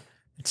chupa.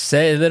 It's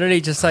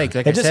literally just like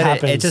It I just said,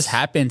 happens. it just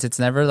happens. It's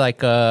never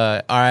like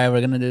all right,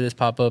 we're gonna do this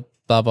pop up,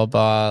 blah blah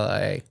blah.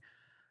 Like,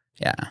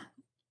 yeah,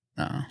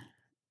 no.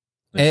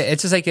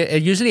 It's just like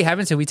it usually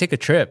happens if we take a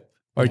trip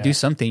or do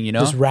something, you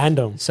know. Just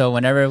random. So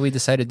whenever we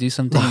decide to do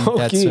something,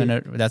 Okay.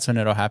 that's when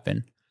it'll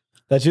happen.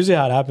 That's usually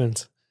how it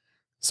happens.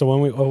 So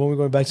when we're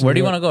going back to Where do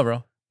you New want to go,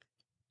 bro?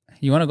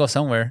 You want to go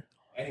somewhere?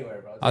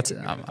 Anywhere, bro. I'll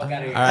Get the all fuck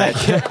outta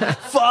here. right,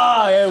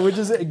 Fuck, yeah, we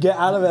just get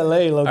out of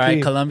LA, low all key.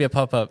 right. Columbia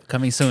pop up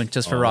coming soon,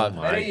 just for Rob.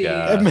 my Hey.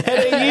 God.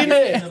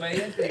 Medellin.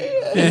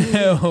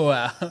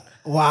 Wow.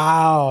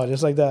 Wow,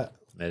 just like that.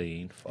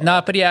 Medellin. Fuck.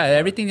 No, but yeah,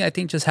 everything I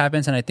think just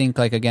happens, and I think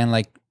like again,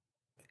 like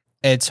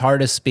it's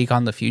hard to speak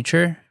on the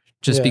future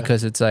just Yeah.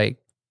 because it's like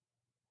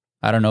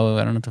I don't know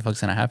what the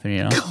fuck's gonna happen,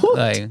 you know?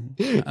 Like,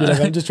 You're like,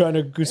 I'm just trying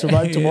to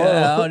survive tomorrow.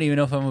 yeah, I don't even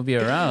know if I'm gonna be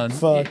around.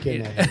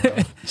 Fucking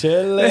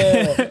chill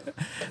it.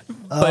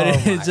 But Oh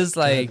it's just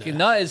like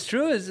no, it's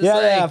true. It's just Yeah,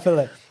 like yeah, I feel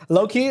it.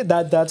 Low key,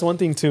 that's one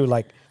thing too.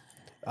 Like,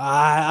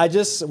 I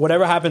just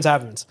whatever happens,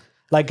 happens.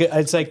 Like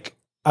it's like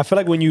I feel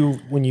like when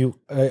you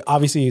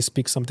obviously you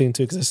speak something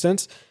into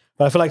existence,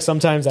 but I feel like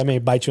sometimes that may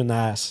bite you in the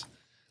ass.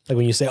 Like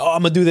when you say, "Oh,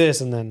 I'm gonna do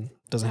this," and then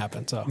it doesn't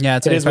happen. So yeah,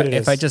 it's it like is what it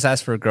if is. I just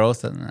ask for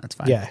growth, then that's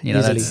fine. Yeah, you know,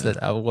 easily.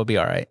 we'll be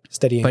all right.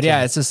 Steady. And But yeah,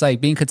 clean. it's just like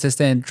being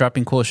consistent,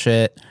 dropping cool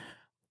shit,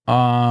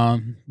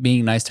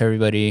 being nice to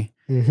everybody.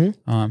 Mhm.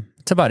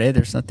 That's about it.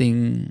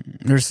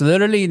 There's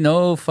literally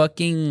no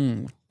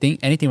fucking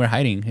anything we're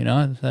hiding, you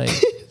know? It's like,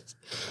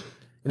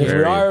 And if we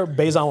Very- are,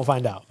 Bezon will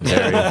find out.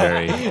 Very,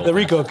 very. The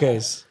Rico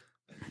case.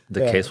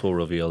 The Yeah. case will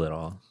reveal it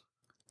all.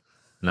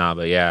 Nah,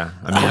 but yeah.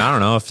 I mean, I don't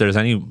know if there's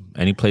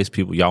any place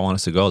people y'all want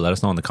us to go. Let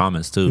us know in the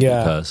comments too, Yeah.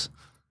 because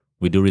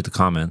we do read the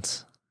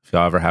comments. If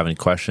y'all ever have any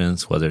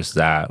questions, whether it's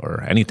that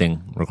or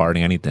anything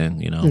regarding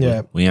anything, you know,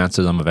 Yeah. we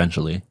answer them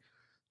eventually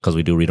because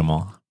we do read them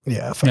all.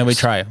 Yeah. yeah, we facts.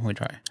 try.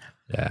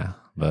 Yeah.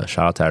 But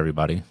shout out to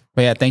everybody.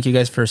 But yeah, thank you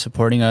guys for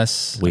supporting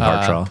us. We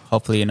heart y'all.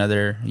 Hopefully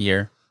another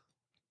year.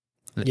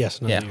 Yes.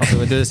 Yeah, hopefully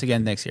we'll do this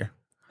again next year.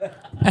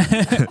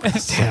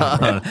 Damn,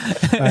 bro.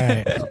 All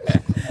right.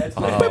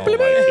 Oh my